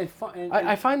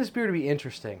I find this beer to be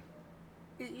interesting.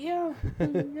 yeah,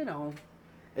 you know.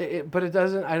 But it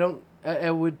doesn't. I don't.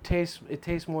 It would taste. It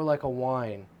tastes more like a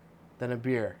wine than a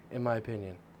beer, in my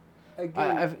opinion.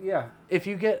 Again, yeah. If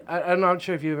you get, I'm not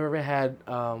sure if you've ever had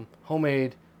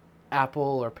homemade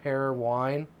apple or pear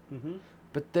wine,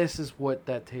 but this is what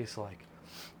that tastes like.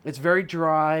 It's very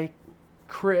dry,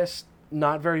 crisp,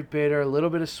 not very bitter, a little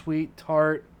bit of sweet,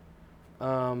 tart.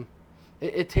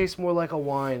 It tastes more like a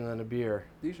wine than a beer.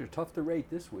 These are tough to rate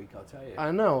this week, I'll tell you.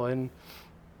 I know, and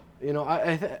you know, I'm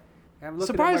looking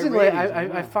surprisingly, at my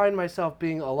ratings, I find myself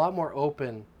being a lot more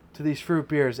open to these fruit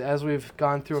beers as we've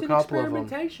gone through a couple of them.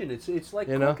 It's experimentation. It's like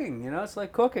You know? cooking. You know, it's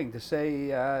like cooking. To say,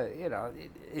 you know,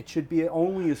 it should be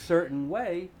only a certain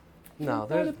way. No, you got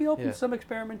to there's be open yeah. to some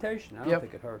experimentation. I don't Yep.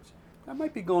 think it hurts. I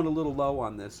might be going a little low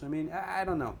on this. I mean, I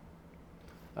don't know.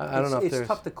 I don't know if It's there's.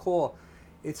 tough to call.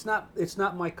 It's not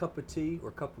my cup of tea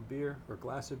or cup of beer or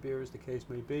glass of beer, as the case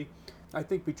may be. I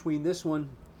think between this one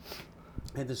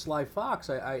and the Sly Fox,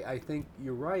 I think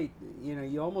you're right. You know,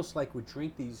 you almost like would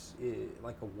drink these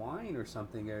like a wine or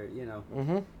something, or you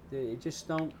know, they just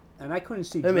don't. And I couldn't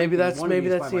see. And maybe drinking that's one of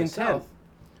these by the intent. myself.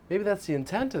 Maybe that's the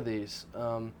intent of these,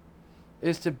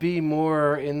 is to be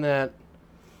more in that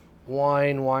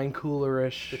wine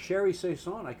coolerish. The cherry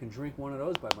saison, I can drink one of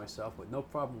those by myself with no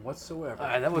problem whatsoever.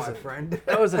 That was my a friend.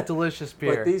 That was a delicious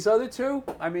beer. But these other two,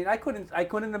 I mean, I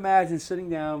couldn't imagine sitting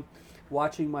down,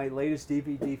 watching my latest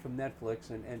DVD from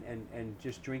Netflix, and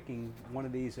just drinking one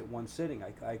of these at one sitting.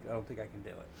 I don't think I can do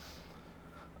it.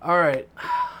 All right.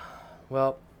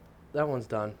 Well, that one's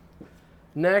done.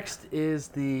 Next is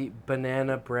the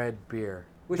banana bread beer.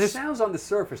 Which This- sounds on the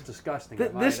surface disgusting. I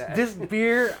might add. This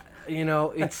beer, you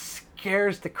know, it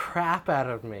scares the crap out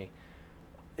of me.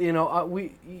 You know,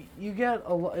 you get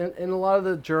in a lot of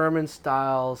the German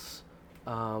styles,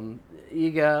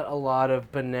 you get a lot of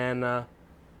banana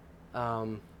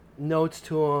notes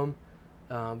to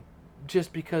them,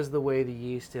 just because of the way the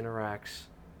yeast interacts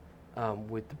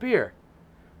with the beer.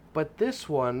 But this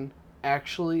one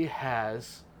actually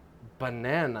has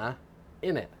banana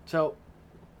in it. So,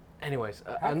 anyways,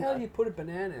 How the hell do you put a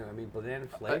banana in? I mean, banana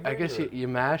flavor? I guess you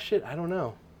mash it. I don't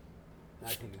know. I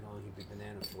think it only be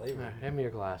banana All flavor. right, hand me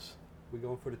your glass. We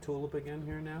going for the tulip again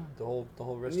here now? The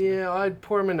whole rest of it? Yeah, I'd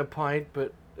pour them in a pint,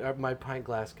 but my pint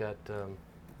glass got. I'm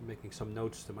making some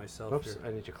notes to myself Oops, here.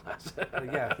 I need your glass.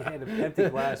 Yeah, you had an empty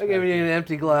glass. I gave back you there. an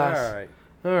empty glass. All right.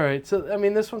 All right. So I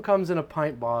mean, this one comes in a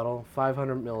pint bottle,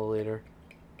 500 milliliter.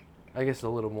 I guess a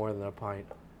little more than a pint.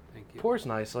 Thank you. Pours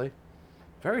nicely.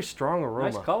 Very strong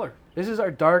aroma. Nice color. This is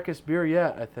our darkest beer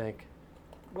yet, I think.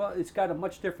 Well, it's got a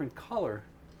much different color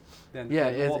than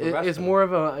Yeah, all the rest it's of more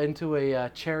of into a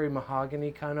cherry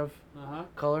mahogany kind of them. Uh-huh.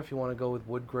 color if you want to go with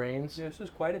wood grains. Yeah, this is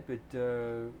quite a bit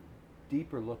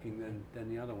deeper looking than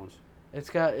the other ones. It's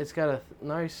got a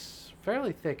nice,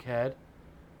 fairly thick head.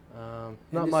 Not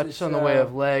this much is, on the way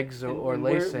of legs or And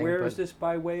lacing. Where but, is this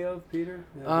by way of, Peter?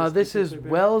 this is particular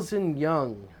beer? Wells and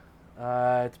Young.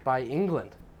 It's by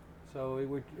England. So it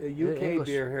would a UK English.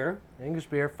 beer here. English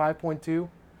beer, 5.2.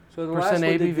 So the last one, the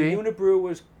ABV. Unibrew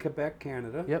was Quebec,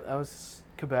 Canada. Yep, that was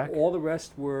Quebec. All the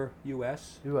rest were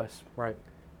US. U.S. Right.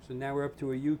 So now we're up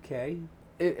to a UK.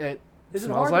 It Is it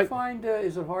smells hard like to find?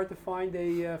 Is it hard to find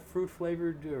a fruit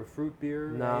flavored or fruit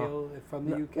beer No. ale from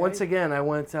the UK? Once again, I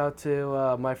went out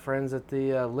to my friends at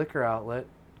the liquor outlet,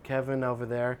 Kevin over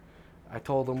there. I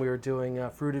told him we were doing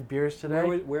fruited beers today.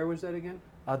 Where was that again?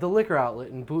 The liquor outlet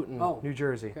in Boonton, Oh, New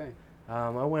Jersey. Okay. I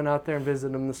went out there and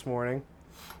visited him this morning,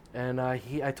 and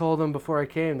I told him before I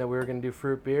came that we were going to do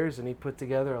fruit beers, and he put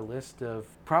together a list of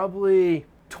probably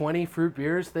 20 fruit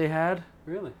beers they had.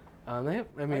 Really?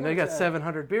 They got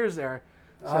 700 beers there.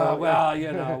 Well,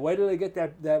 you know, wait till they get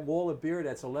that wall of beer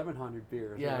that's 1,100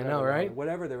 beers. Yeah, or I whatever, know, right?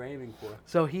 Whatever they're aiming for.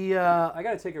 So he, I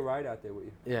got to take a ride out there with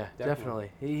you. yeah, Definitely.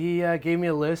 definitely. He gave me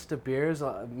a list of beers.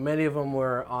 Many of them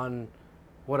were on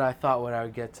what I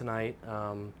would get tonight.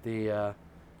 The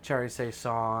Cherry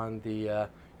Saison, the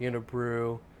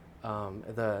Unibrew,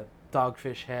 the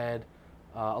Dogfish Head,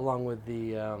 along with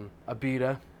the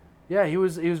Abita. Yeah, he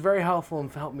was very helpful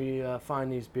and helped me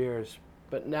find these beers.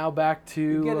 But now back to...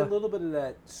 You get a little bit of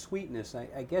that sweetness,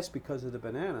 I guess, because of the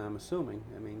banana, I'm assuming.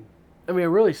 I mean, it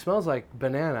really smells like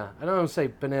banana. I don't want to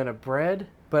say banana bread,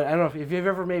 but I don't know if you've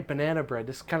ever made banana bread.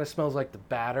 This kind of smells like the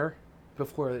batter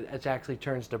before it actually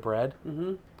turns to bread.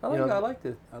 mm-hmm. I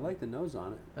like the nose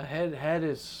on it. The head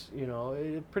is,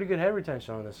 a pretty good head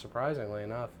retention on this, surprisingly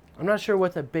enough. I'm not sure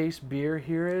what the base beer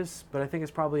here is, but I think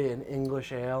it's probably an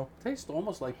English ale. Tastes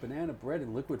almost like banana bread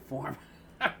in liquid form.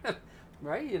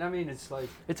 Right? You know, I mean, it's like,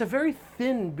 It's a very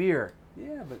thin beer.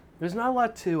 yeah, but There's not a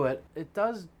lot to it. It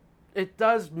does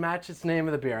match its name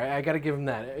of the beer. I got to give them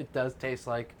that. It does taste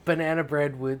like banana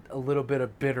bread with a little bit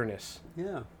of bitterness.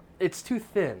 yeah. It's too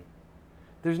thin.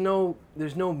 There's no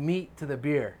meat to the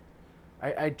beer.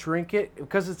 I drink it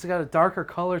because it's got a darker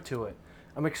color to it.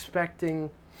 I'm expecting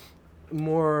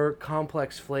more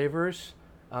complex flavors,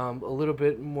 a little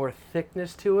bit more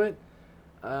thickness to it,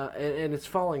 and it's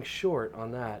falling short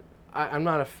on that. I'm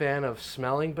not a fan of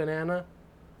smelling banana,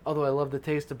 although I love the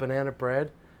taste of banana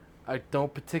bread. I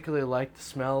don't particularly like the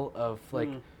smell of like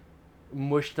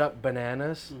mushed up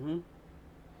bananas,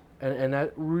 and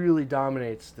that really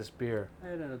dominates this beer. I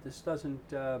don't know. This doesn't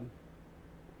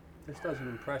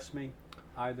impress me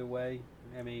either way.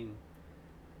 I mean,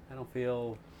 I don't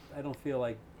feel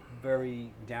like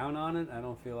very down on it. I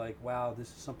don't feel like, wow, this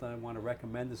is something I want to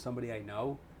recommend to somebody I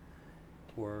know,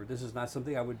 or this is not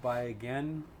something I would buy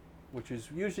again, which is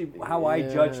usually how I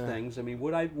judge things. I mean,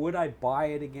 would I buy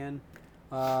it again?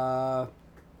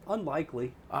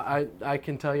 Unlikely. I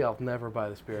can tell you I'll never buy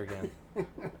this beer again.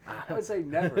 I would say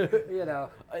never. You know,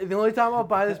 The only time I'll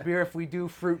buy this beer if we do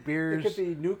fruit it beers. could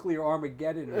be nuclear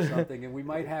Armageddon or something, and we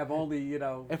might have only,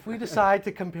 If we decide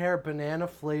to compare banana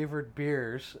flavored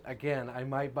beers again, I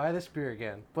might buy this beer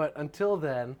again. But until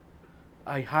then,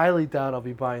 I highly doubt I'll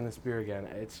be buying this beer again.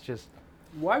 It's just,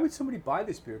 Why would somebody buy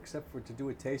this beer except for to do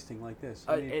a tasting like this?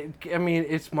 I mean,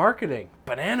 it's marketing.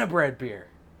 Banana bread beer.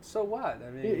 So what?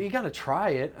 I mean, You got to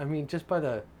try it. I mean, just by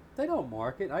the. they don't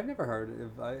market. I've never heard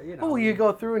of, Oh, you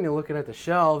go through and you're looking at the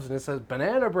shelves and it says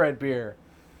banana bread beer.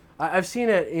 I've seen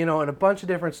it, in a bunch of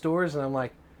different stores, and I'm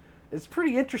like, it's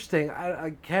pretty interesting.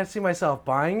 I can't see myself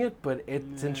buying it, but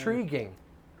it's intriguing.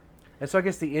 And so I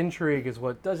guess the intrigue is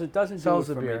what doesn't sells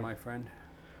do the it for beer. me, my friend.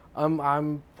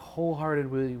 I'm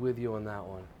wholeheartedly with you on that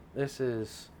one. This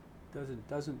is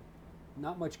Doesn't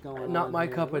not much going on. Not my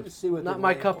here. cup of- Let's see what not the my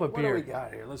label- cup of What beer. do we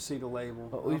got here? Let's see the label.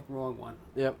 Oh, Oh, wrong one.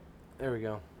 Yep. There we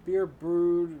go. Beer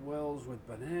brewed wells with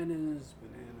bananas,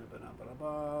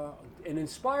 an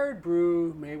inspired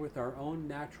brew made with our own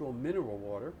natural mineral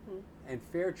water and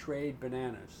fair trade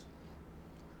bananas.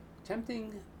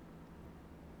 Tempting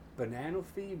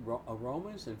banana-y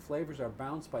aromas and flavors are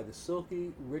bounced by the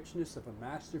silky richness of a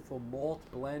masterful malt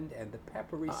blend and the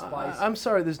peppery spice. I'm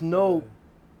sorry, there's no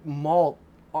malt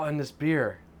on this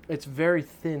beer. It's very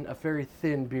thin, a very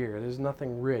thin beer. There's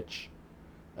nothing rich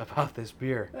about this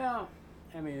beer. Well,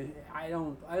 I mean, I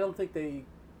don't think they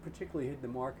particularly hit the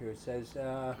mark here. It says,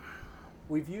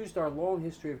 we've used our long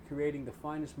history of creating the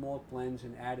finest malt blends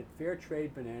and added fair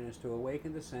trade bananas to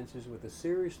awaken the senses with a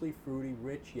seriously fruity,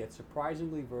 rich, yet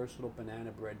surprisingly versatile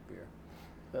banana bread beer.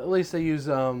 At least they use,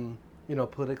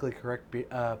 politically correct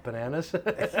bananas.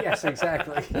 Yes,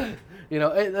 exactly.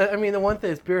 I mean, the one thing,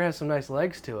 this beer has some nice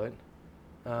legs to it.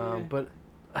 But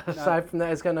aside from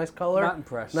that, it's got nice color. Not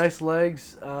impressed. Nice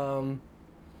legs.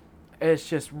 It's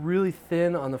just really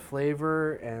thin on the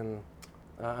flavor, and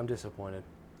I'm disappointed.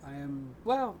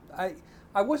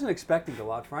 I wasn't expecting a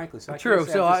lot, frankly. So True, can't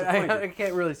say so I'm I disappointed.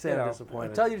 can't really say You I'm know, disappointed.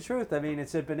 To tell you the truth, I mean, it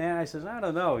said banana. I says, I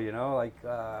don't know,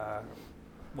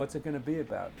 what's it going to be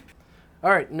about?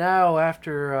 All right, now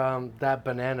after that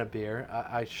banana beer,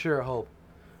 I sure hope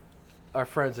our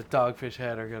friends at Dogfish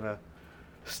Head are going to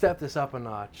step this up a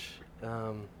notch.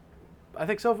 I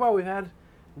think so far we've had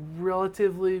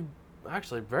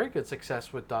actually very good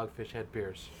success with Dogfish Head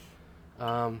beers.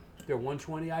 Their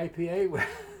 120 IPA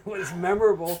was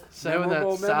memorable. Same with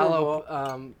that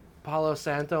Salo Palo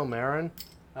Santo Marin.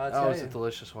 I'll That tell was you. a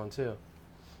delicious one too.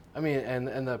 I mean,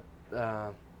 and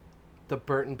the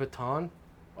Burton Baton.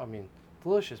 I mean,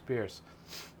 delicious beers.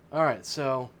 All right,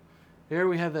 so here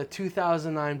we have the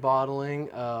 2009 bottling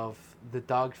of the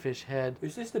Dogfish Head.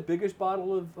 Is this the biggest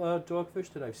bottle of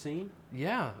Dogfish that I've seen?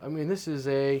 Yeah, I mean, this is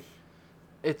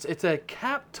it's a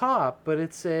cap top, but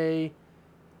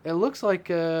it looks like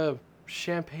a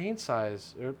champagne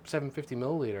size, or 750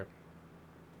 milliliter.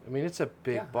 I mean, it's a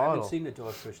big I bottle haven't seen the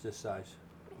Dogfish this size.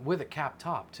 with a cap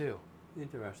top too,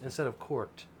 Interesting. instead of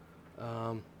corked.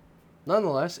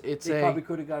 Nonetheless, it's They probably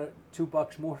could have got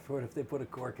 $2 more for it if they put a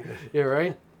cork in it. yeah,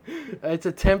 right. It's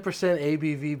a 10%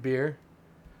 ABV beer.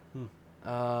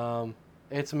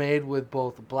 It's made with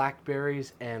both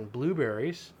blackberries and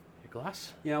blueberries. Your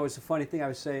glass? You know, it's a funny thing I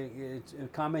was saying,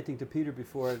 commenting to Peter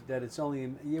before, that it's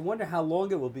only, you wonder how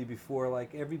long it will be before,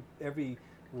 like, every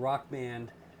rock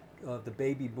band of the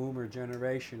baby boomer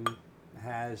generation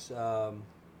has a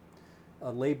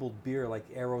labeled beer, like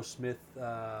Aerosmith,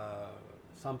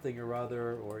 something or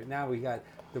other, or now we got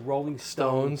the Rolling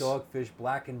Stone Stones. Dogfish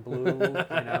Black and Blue. You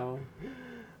know,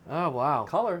 Oh wow.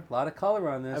 color, a lot of color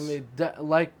on this. I mean,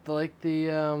 like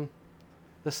the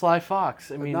Sly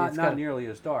Fox. I But mean, not it's got nearly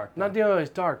as dark. not though. nearly as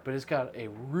dark, but it's got a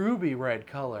ruby red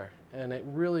color, and it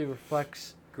really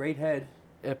reflects Great head.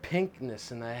 a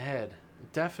pinkness in the head.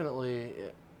 Definitely,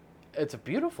 it's a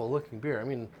beautiful looking beer. I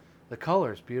mean, the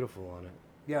color is beautiful on it.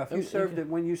 Yeah, if you served it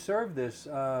when you serve this,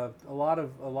 a lot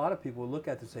of people look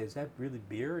at it and say, "Is that really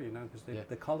beer?" You know, because Yeah.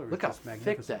 the color Look is how just thick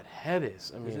magnificent. that head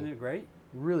is. I mean, Isn't it great?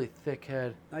 really thick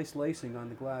head. Nice lacing on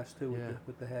the glass too Yeah.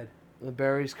 with the head. The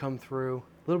berries come through.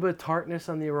 A little bit of tartness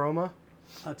on the aroma.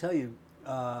 I'll tell you,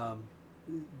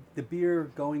 the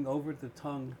beer going over the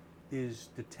tongue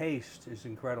the taste is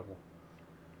incredible.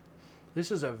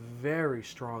 This is a very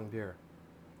strong beer.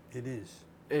 It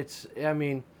is. I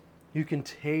mean, you can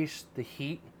taste the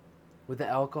heat with the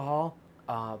alcohol,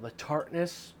 the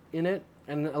tartness in it,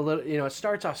 and a little, it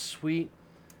starts off sweet,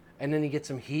 and then you get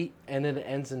some heat, and then it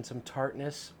ends in some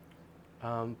tartness.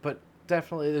 But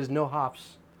definitely, there's no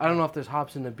hops. I don't know if there's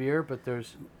hops in the beer, but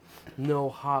there's no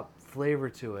hop flavor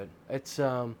to it. It's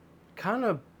kind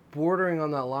of bordering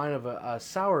on that line of a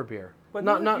sour beer. But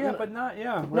not no,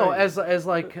 right. as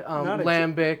like not a-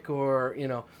 lambic or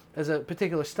as a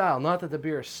particular style. Not that the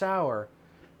beer is sour,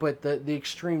 but the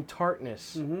extreme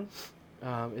tartness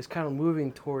is kind of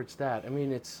moving towards that. I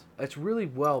mean, it's really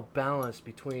well balanced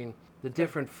between the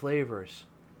different flavors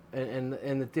and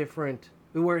the different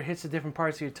where it hits the different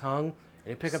parts of your tongue and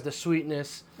you pick up the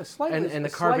sweetness and the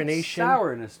carbonation. Slight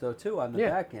sourness though too on the Yeah.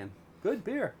 back end. Good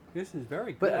beer. This is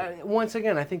very good. But once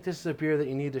again, I think this is a beer that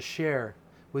you need to share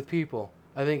with people.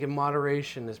 I think in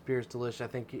moderation, this beer is delicious. I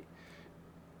think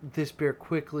this beer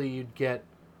quickly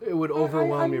it would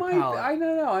overwhelm your palate. I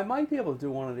don't know. I might be able to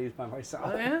do one of these by myself.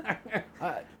 Oh, yeah?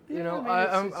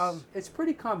 It's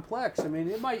pretty complex. I mean,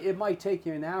 it might take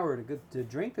you an hour to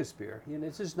drink this beer.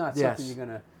 It's just not Yes. something you're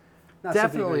gonna.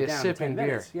 Definitely a down in sipping 10 beer.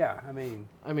 minutes. Yeah, I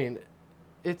mean,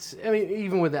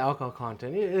 even with the alcohol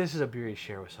content, this is a beer you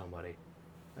share with somebody.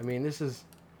 I mean, this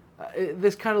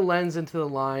kind of lends into the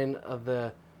line of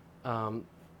the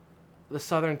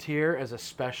Southern Tier as a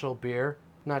special beer,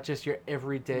 not just your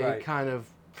everyday Right. kind of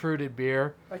fruited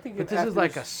beer. I think But this is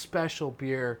like a special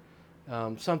beer,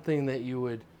 something that you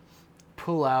would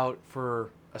pull out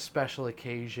for a special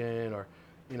occasion, or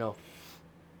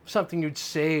something you'd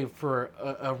save for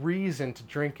a reason to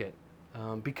drink it,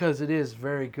 because it is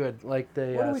very good, like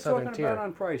the What are we Southern talking Tier. about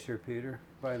on price here, Peter?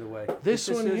 By the way, This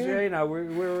one is, here?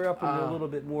 we're up into a little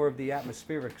bit more of the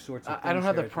atmospheric sorts of things. I don't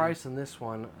have the here, I think. price on this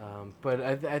one, but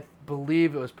I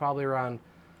believe it was probably around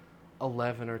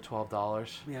 $11 or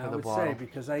 $12 Yeah, for I the would bottle. say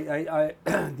because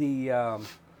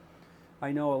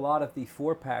I know a lot of the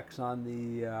 4-packs on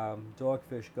the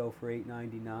Dogfish go for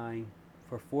 $8.99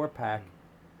 for 4-pack,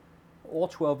 all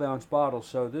 12-ounce bottles.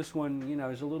 So this one,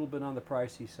 is a little bit on the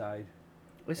pricey side.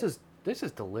 This is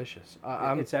delicious.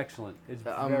 It's excellent. It's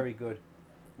I'm- very good.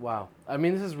 Wow. I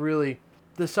mean, this is really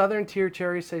the Southern Tier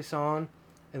Cherry Saison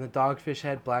and the Dogfish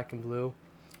Head Black and Blue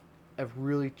have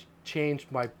really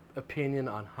changed my opinion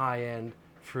on high-end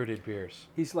fruited beers.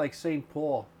 He's like St.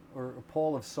 Paul or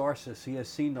Paul of Tarsus. He has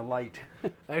seen the light.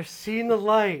 I've seen the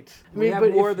light. We have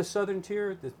more of the Southern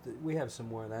Tier. We have some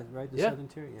more of that, right? The Yeah. Southern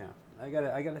Tier. Yeah. I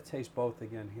gotta taste both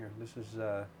again here. This is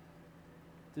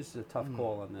a tough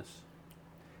call on this.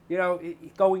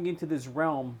 Going into this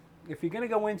realm, if you're gonna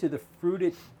go into the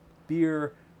fruited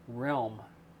beer realm,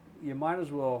 you might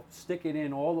as well stick it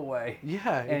in all the way.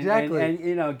 Yeah, And, exactly.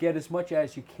 and get as much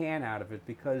as you can out of it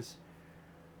because,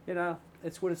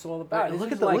 it's what it's all about. Look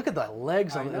This at is look at the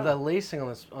legs I on know. the lacing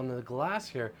on the glass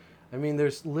here. I mean,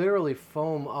 there's literally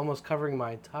foam almost covering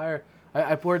my entire.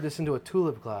 I poured this into a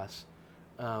tulip glass.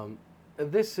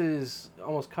 This is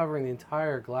almost covering the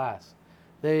entire glass.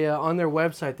 They on their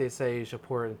website they say you should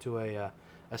pour it into a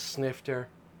snifter.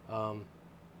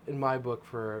 In my book,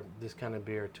 for this kind of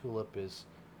beer, tulip is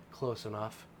close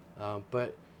enough.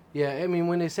 But yeah, I mean,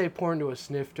 when they say pour into a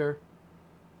snifter,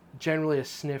 generally a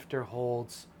snifter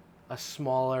holds a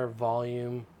smaller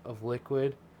volume of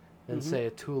liquid than say a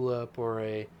tulip or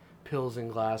a Pilsen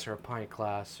glass or a pint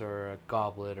glass or a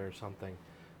goblet or something.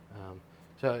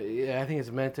 So yeah, I think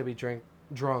it's meant to be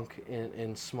drunk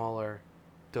in smaller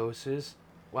doses.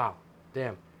 Wow,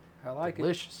 damn, I like it.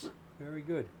 delicious. Very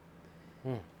good.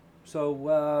 Mm. So,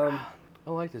 I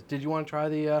like this. Did you want to try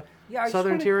the yeah, I just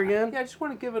Southern wanna- Tier again? Yeah, I just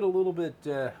want to give it a little bit,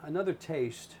 another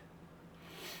taste.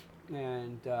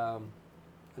 And Hand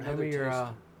another me taste.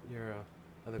 your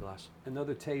other glass.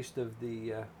 Another taste of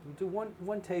the. We'll do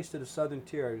one taste of the Southern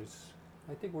Tier.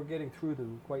 I think we're getting through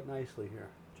them quite nicely here.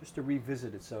 Just to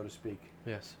revisit it, so to speak.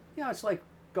 Yes. Yeah, it's like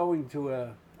going to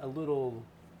a little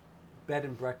bed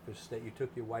and breakfast that you took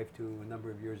your wife to a number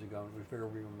of years ago, and it was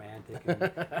very romantic.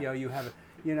 And,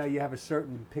 you have a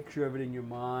certain picture of it in your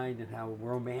mind and how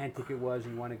romantic it was,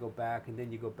 and you want to go back, and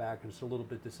then you go back, and it's a little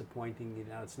bit disappointing.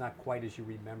 It's not quite as you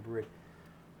remember it.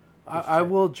 I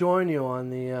will join you on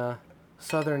the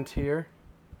Southern Tier.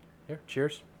 Here,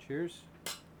 cheers. Cheers.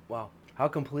 Wow, how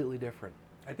completely different.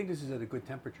 I think this is at a good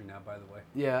temperature now, by the way.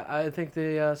 Yeah, I think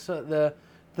the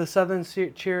Southern Tier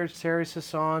Cherry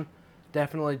Saison,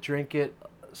 definitely drink it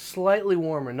slightly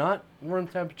warmer, not room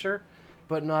temperature,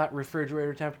 but not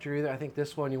refrigerator temperature either. I think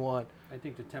this one you want I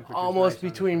think the temperature almost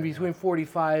nice between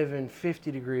 45 and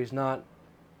 50 degrees, not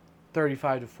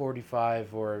 35 to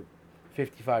 45 or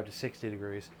 55 to 60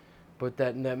 degrees. But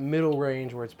that middle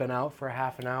range where it's been out for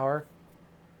half an hour,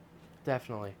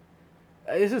 definitely.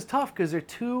 This is tough because they're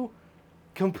two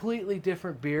completely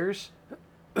different beers,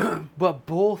 but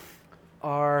both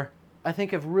are, I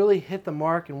think, have really hit the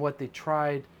mark in what they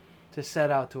tried to set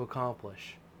out to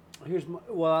accomplish.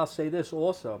 I'll say this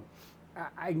also.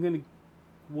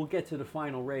 We'll get to the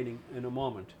final rating in a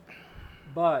moment.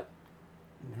 But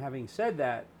having said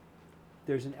that,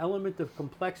 there's an element of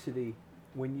complexity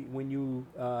when you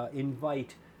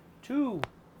invite two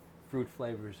fruit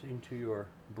flavors into your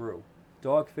brew.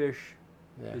 Dogfish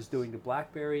is doing the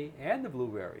blackberry and the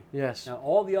blueberry. Yes. Now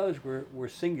all the others were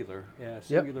singular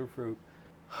fruit.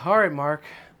 All right, Mark.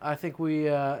 I think we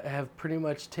have pretty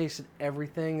much tasted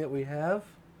everything that we have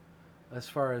as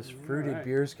far as fruited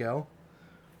beers go.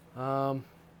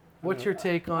 What's your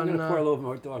take on... I'm going to pour a little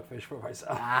more Dogfish for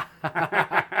myself.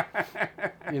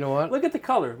 You know what? Look at the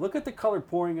color. Look at the color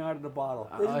pouring out of the bottle.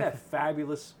 Isn't that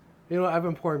fabulous? You know what? I've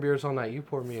been pouring beers all night. You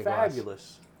pour me a glass.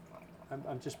 Fabulous.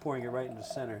 I'm just pouring it right in the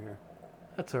center here.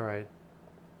 That's all right.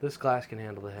 This glass can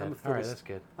handle the head. All right, that's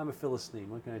good. I'm a Philistine.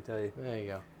 What can I tell you? There you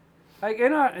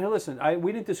go. Listen, I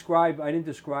didn't describe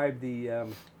the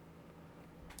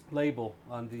label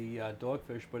on the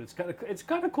Dogfish, but it's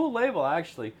got a cool label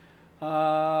actually.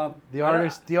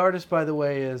 The artist, by the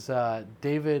way, is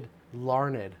David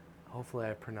Larned. Hopefully,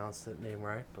 I pronounced that name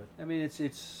right. But I mean,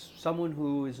 it's someone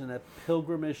who is in a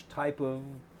pilgrimage type of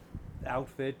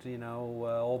outfit,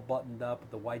 all buttoned up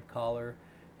with the white collar,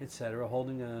 etc.,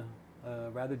 holding a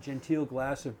rather genteel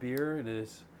glass of beer in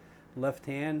his left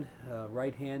hand,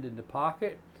 right hand in the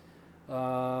pocket.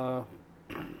 Well,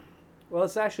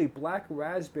 it's actually black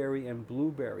raspberry and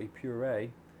blueberry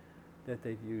puree that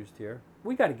they've used here.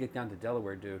 We got to get down to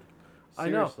Delaware, dude.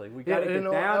 Seriously, we got to get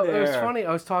down there. It was funny.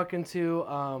 I was talking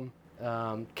to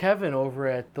Kevin over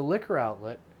at the liquor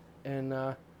outlet, and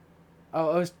I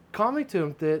was commenting to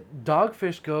him that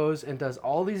Dogfish goes and does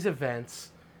all these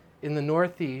events in the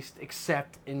Northeast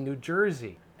except in New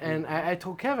Jersey. And I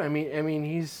told Kevin, I mean,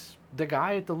 he's the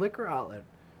guy at the liquor outlet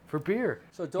for beer.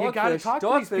 So Dogfish, you got to talk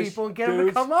to these people and get them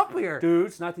to come up here.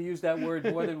 Dudes, not to use that word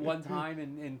more than one time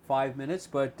in 5 minutes,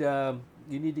 but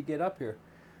you need to get up here.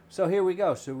 So here we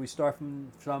go. So we start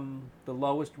from the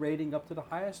lowest rating up to the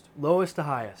highest? Lowest to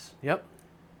highest, yep.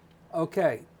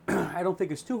 Okay. I don't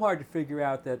think it's too hard to figure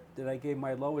out that I gave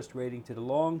my lowest rating to the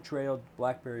Long Trail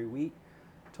Blackberry Wheat.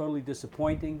 Totally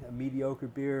disappointing, a mediocre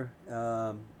beer.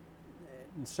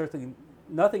 Certainly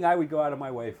nothing I would go out of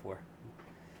my way for.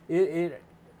 And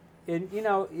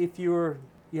if you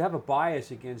have a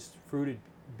bias against fruited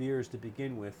beers to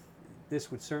begin with, this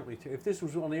would certainly, if this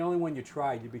was the only one you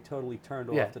tried, you'd be totally turned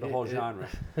off to the whole genre.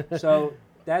 So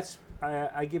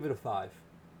I give it a 5.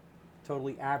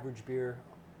 Totally average beer,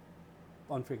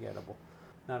 unforgettable.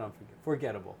 Not unforgettable,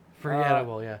 forgettable.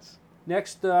 Forgettable, yes.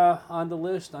 Next on the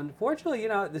list, unfortunately,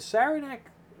 the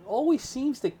Saranac always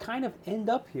seems to kind of end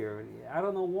up here. I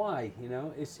don't know why.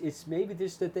 It's maybe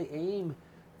just that they aim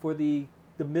for the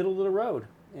middle of the road,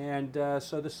 and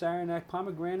so the Saranac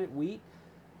Pomegranate Wheat,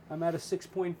 I'm at a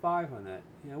 6.5 on that.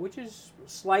 Which is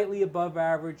slightly above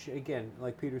average. Again,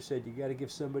 like Peter said, you got to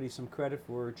give somebody some credit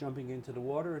for jumping into the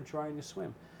water and trying to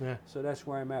swim. Yeah. So that's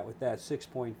where I'm at with that,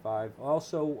 6.5.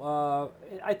 Also,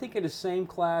 I think in the same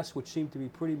class, which seemed to be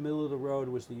pretty middle of the road,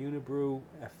 was the Unibrew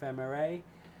Ephemerate.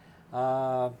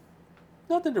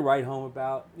 Nothing to write home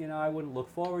about. I wouldn't look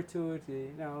forward to it.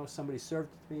 Somebody served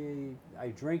it to me, I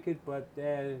drink it, but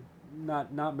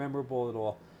not memorable at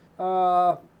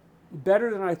all.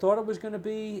 Better than I thought it was going to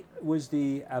be was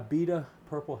the Abita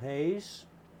Purple Haze,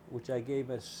 which I gave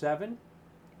a 7,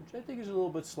 which I think is a little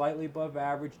bit slightly above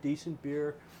average, decent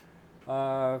beer.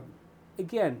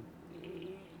 Again,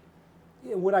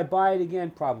 would I buy it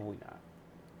again? Probably not.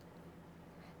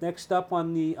 Next up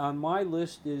on my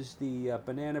list is the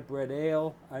Banana Bread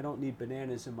Ale. I don't need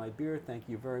bananas in my beer. Thank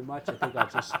you very much. I think I'll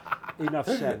just enough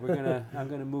said. I'm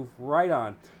gonna move right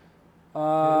on.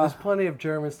 There's plenty of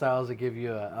German styles that give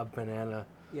you a banana,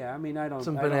 Yeah, I mean, I don't.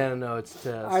 some I don't- banana notes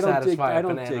to I don't dig- satisfy I a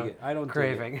don't banana dig it. I don't dig it.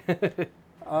 craving.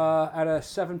 At a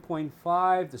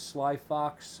 7.5, the Sly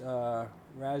Fox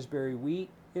raspberry wheat.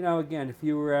 You know, again, if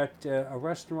you were at a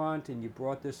restaurant and you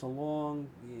brought this along,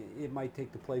 it might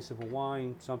take the place of a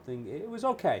wine. Something. It was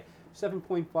okay.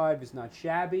 7.5 is not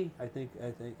shabby. I think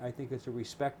it's a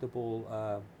respectable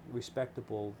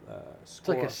score. It's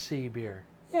like a C beer.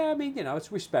 Yeah, I mean,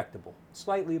 it's respectable.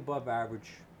 Slightly above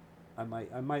average. I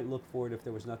might look for it if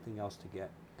there was nothing else to get.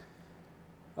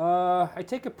 I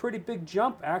take a pretty big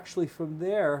jump actually from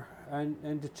there,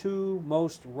 and the two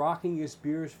most rockingest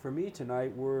beers for me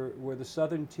tonight were the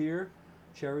Southern Tier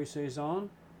Cherry Saison.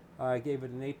 I gave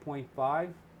it an 8.5. I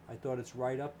thought it's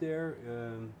right up there.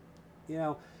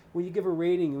 When you give a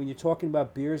rating, when you're talking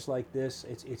about beers like this,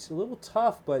 it's a little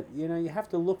tough, but you have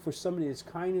to look for somebody that's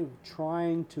kind of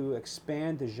trying to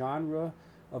expand the genre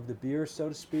of the beer, so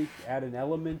to speak, add an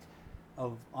element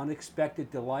of unexpected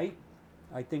delight.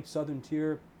 I think Southern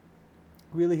Tier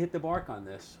really hit the mark on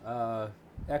this.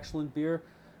 Excellent beer.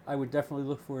 I would definitely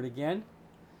look for it again.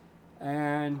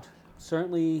 And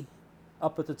certainly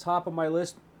up at the top of my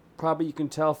list, probably you can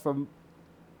tell from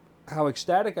how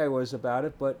ecstatic I was about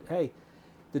it, but hey,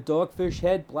 the Dogfish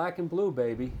Head Black and Blue,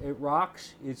 baby. It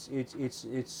rocks. It's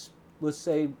let's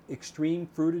say extreme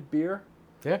fruited beer.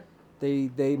 Yeah. They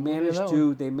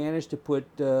managed to put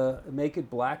make it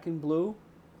black and blue.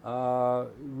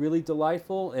 Really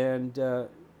delightful, and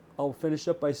I'll finish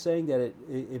up by saying that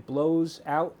it blows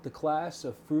out the class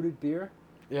of fruited beer.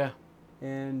 Yeah.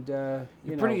 And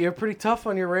You're pretty tough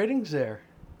on your ratings there.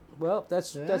 well,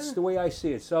 that's the way I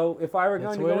see it. So if I were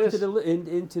That's going to the go way it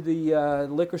into the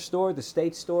liquor store, the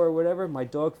State store, or whatever, my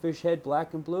Dogfish Head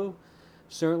Black and Blue,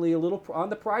 certainly a little on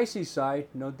the pricey side,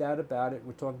 no doubt about it.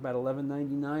 We're talking about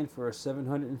 $11.99 for a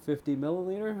 750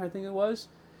 milliliter, I think it was.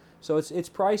 So it's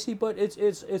pricey, but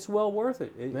it's well worth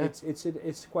it.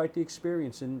 It's quite the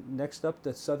experience. And next up,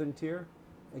 the Southern Tier,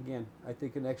 again, I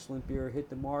think an excellent beer, hit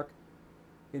the mark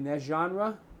in that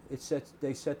genre.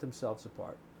 They set themselves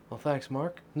apart. Well, thanks,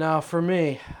 Mark. Now, for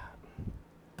me,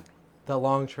 the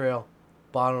Long Trail,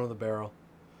 bottom of the barrel.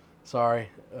 Sorry,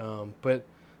 but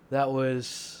that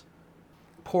was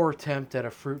poor attempt at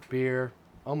a fruit beer,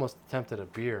 almost attempt at a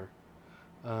beer.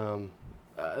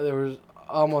 There was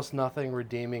almost nothing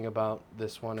redeeming about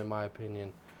this one, in my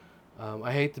opinion.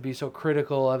 I hate to be so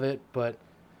critical of it, but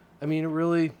I mean,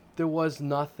 really, there was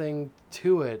nothing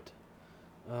to it,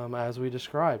 as we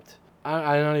described.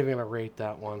 I'm not even going to rate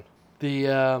that one.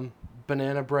 The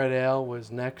Banana Bread Ale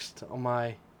was next on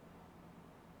my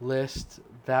list.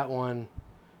 That one,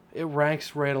 it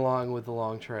ranks right along with the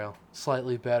Long Trail.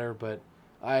 Slightly better, but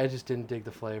I just didn't dig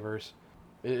the flavors.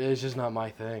 It's just not my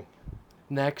thing.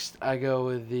 Next, I go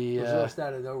with the... Was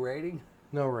that a no rating?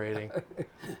 No rating.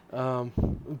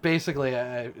 Basically,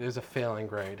 it was a failing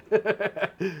grade.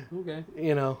 Okay.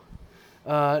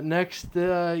 Next,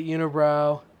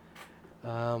 Unibrow,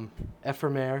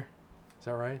 Ephemer. Is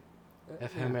that right?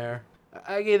 Ephemer.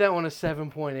 I gave that one a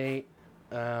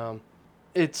 7.8.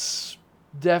 It's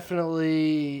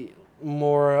definitely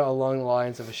more along the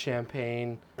lines of a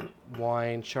champagne,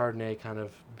 wine, Chardonnay kind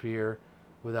of beer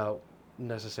without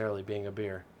necessarily being a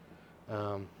beer.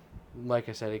 Like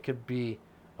I said, it could be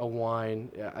a wine.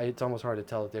 It's almost hard to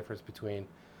tell the difference between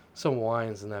some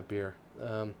wines and that beer.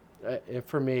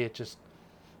 For me, it just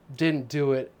didn't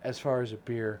do it as far as a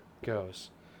beer goes.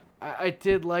 I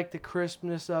did like the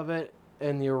crispness of it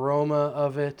and the aroma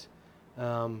of it,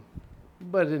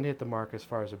 but it didn't hit the mark as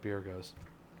far as a beer goes.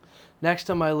 Next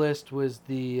on my list was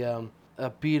the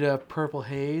Abita Purple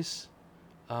Haze.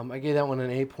 I gave that one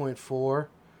an 8.4.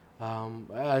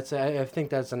 I think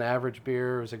that's an average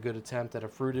beer. It was a good attempt at a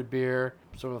fruited beer.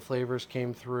 Some of the flavors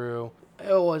came through.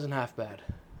 It wasn't half bad.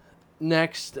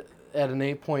 Next, at an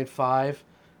 8.5,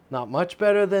 not much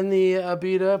better than the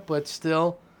Abita, but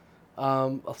still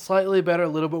slightly better, a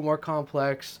little bit more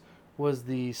complex, was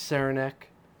the Saranac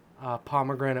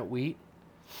Pomegranate Wheat.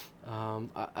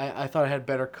 I thought it had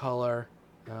better color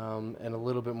and a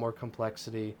little bit more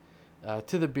complexity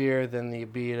to the beer than the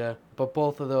Abita, but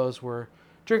both of those were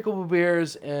drinkable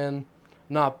beers and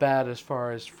not bad as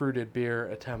far as fruited beer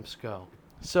attempts go.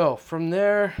 So from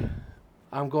there,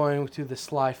 I'm going to the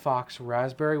Sly Fox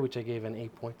Raspberry, which I gave an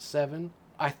 8.7.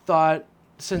 I thought,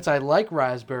 since I like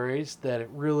raspberries, that it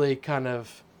really kind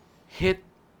of hit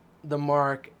the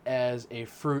mark as a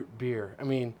fruit beer. I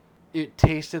mean, it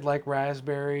tasted like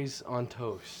raspberries on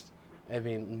toast. I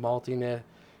mean, maltiness.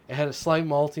 It had a slight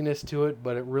maltiness to it,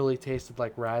 but it really tasted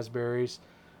like raspberries.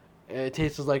 It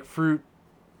tasted like fruit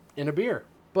in a beer.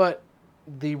 But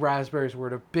the raspberries were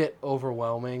a bit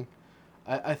overwhelming.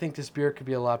 I think this beer could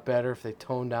be a lot better if they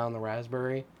toned down the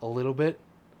raspberry a little bit.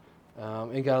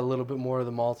 And got a little bit more of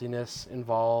the maltiness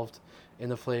involved in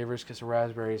the flavors because the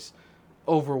raspberries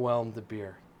overwhelmed the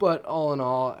beer. But all in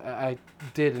all, I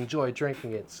did enjoy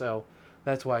drinking it, so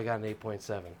that's why I got an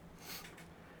 8.7.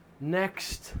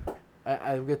 Next,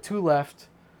 I've got 2 left.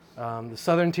 The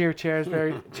Southern Tier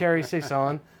Cherry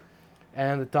Saison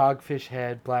and the Dogfish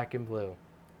Head Black and Blue.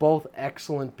 Both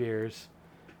excellent beers,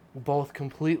 both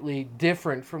completely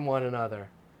different from one another.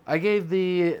 I gave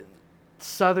the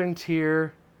Southern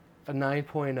Tier a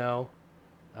 9.0,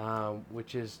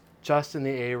 which is just in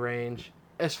the A range.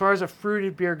 As far as a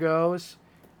fruited beer goes,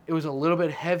 it was a little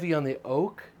bit heavy on the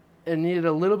oak. It needed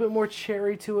a little bit more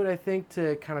cherry to it, I think,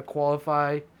 to kind of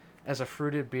qualify as a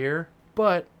fruited beer.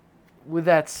 But with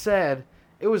that said,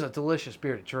 it was a delicious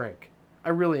beer to drink. I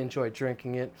really enjoyed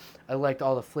drinking it. I liked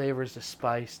all the flavors, the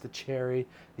spice, the cherry,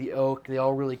 the oak. They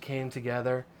all really came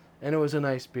together, and it was a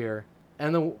nice beer.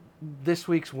 And this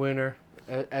week's winner,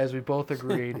 as we both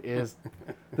agreed, is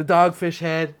the Dogfish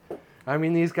Head. I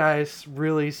mean, these guys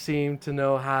really seem to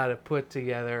know how to put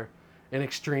together an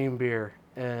extreme beer.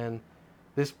 And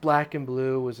this Black and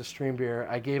Blue was a extreme beer.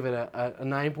 I gave it a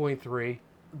 9.3.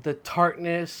 The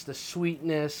tartness, the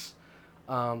sweetness,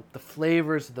 the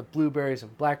flavors of the blueberries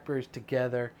and blackberries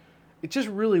together, it just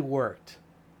really worked.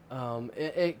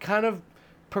 It kind of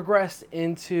progressed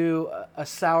into a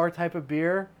sour type of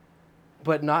beer,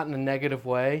 but not in a negative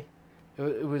way.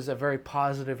 It was a very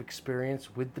positive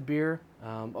experience with the beer.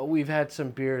 We've had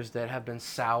some beers that have been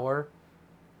sour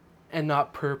and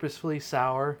not purposefully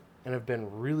sour and have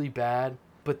been really bad.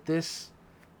 But the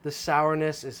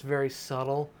sourness is very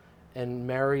subtle and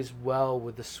marries well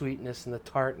with the sweetness and the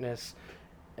tartness.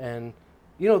 And,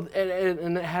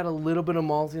 and it had a little bit of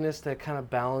maltiness to kind of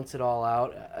balance it all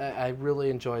out. I really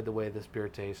enjoyed the way this beer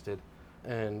tasted.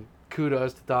 And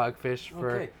kudos to Dogfish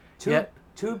for... Okay.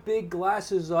 Two big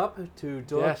glasses up to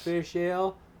Dogfish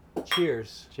Ale.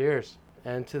 Cheers. Cheers.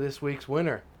 And to this week's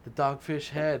winner, the Dogfish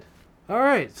Head. All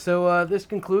right, so this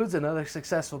concludes another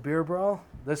successful beer brawl.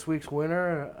 This week's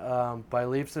winner, by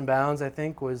leaps and bounds, I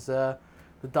think, was the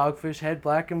Dogfish Head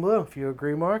Black and Blue. If you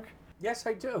agree, Mark? Yes,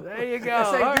 I do. There you go. Yes,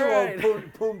 I do, right.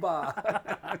 old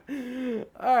Pumbaa.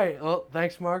 All right, well,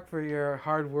 thanks, Mark, for your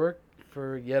hard work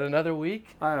for yet another week.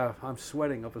 I'm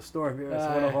sweating up a storm here.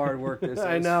 That's what a hard work this is.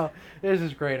 I know. This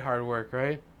is great hard work,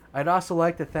 right? I'd also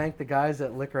like to thank the guys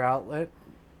at Liquor Outlet,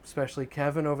 especially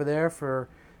Kevin over there, for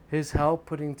his help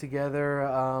putting together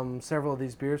several of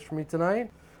these beers for me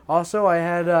tonight. Also, I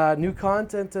had new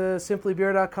content to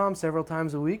simplybeer.com several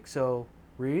times a week, so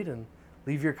read and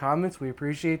leave your comments. We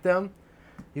appreciate them.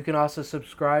 You can also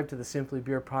subscribe to the Simply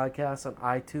Beer podcast on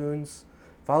iTunes.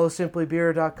 Follow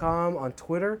simplybeer.com on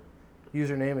Twitter.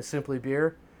 Username is Simply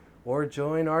Beer. Or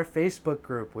join our Facebook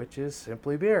group, which is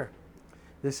Simply Beer.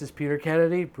 This is Peter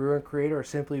Kennedy, brewer and creator of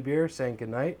Simply Beer, saying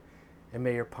goodnight, and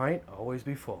may your pint always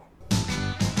be full.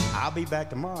 I'll be back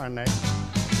tomorrow night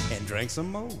and drink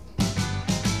some more.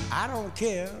 I don't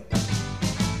care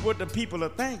what the people are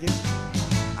thinking.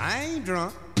 I ain't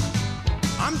drunk.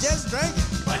 I'm just drinking.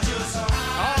 But you're so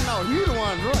high. Oh, no, you the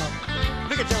one drunk.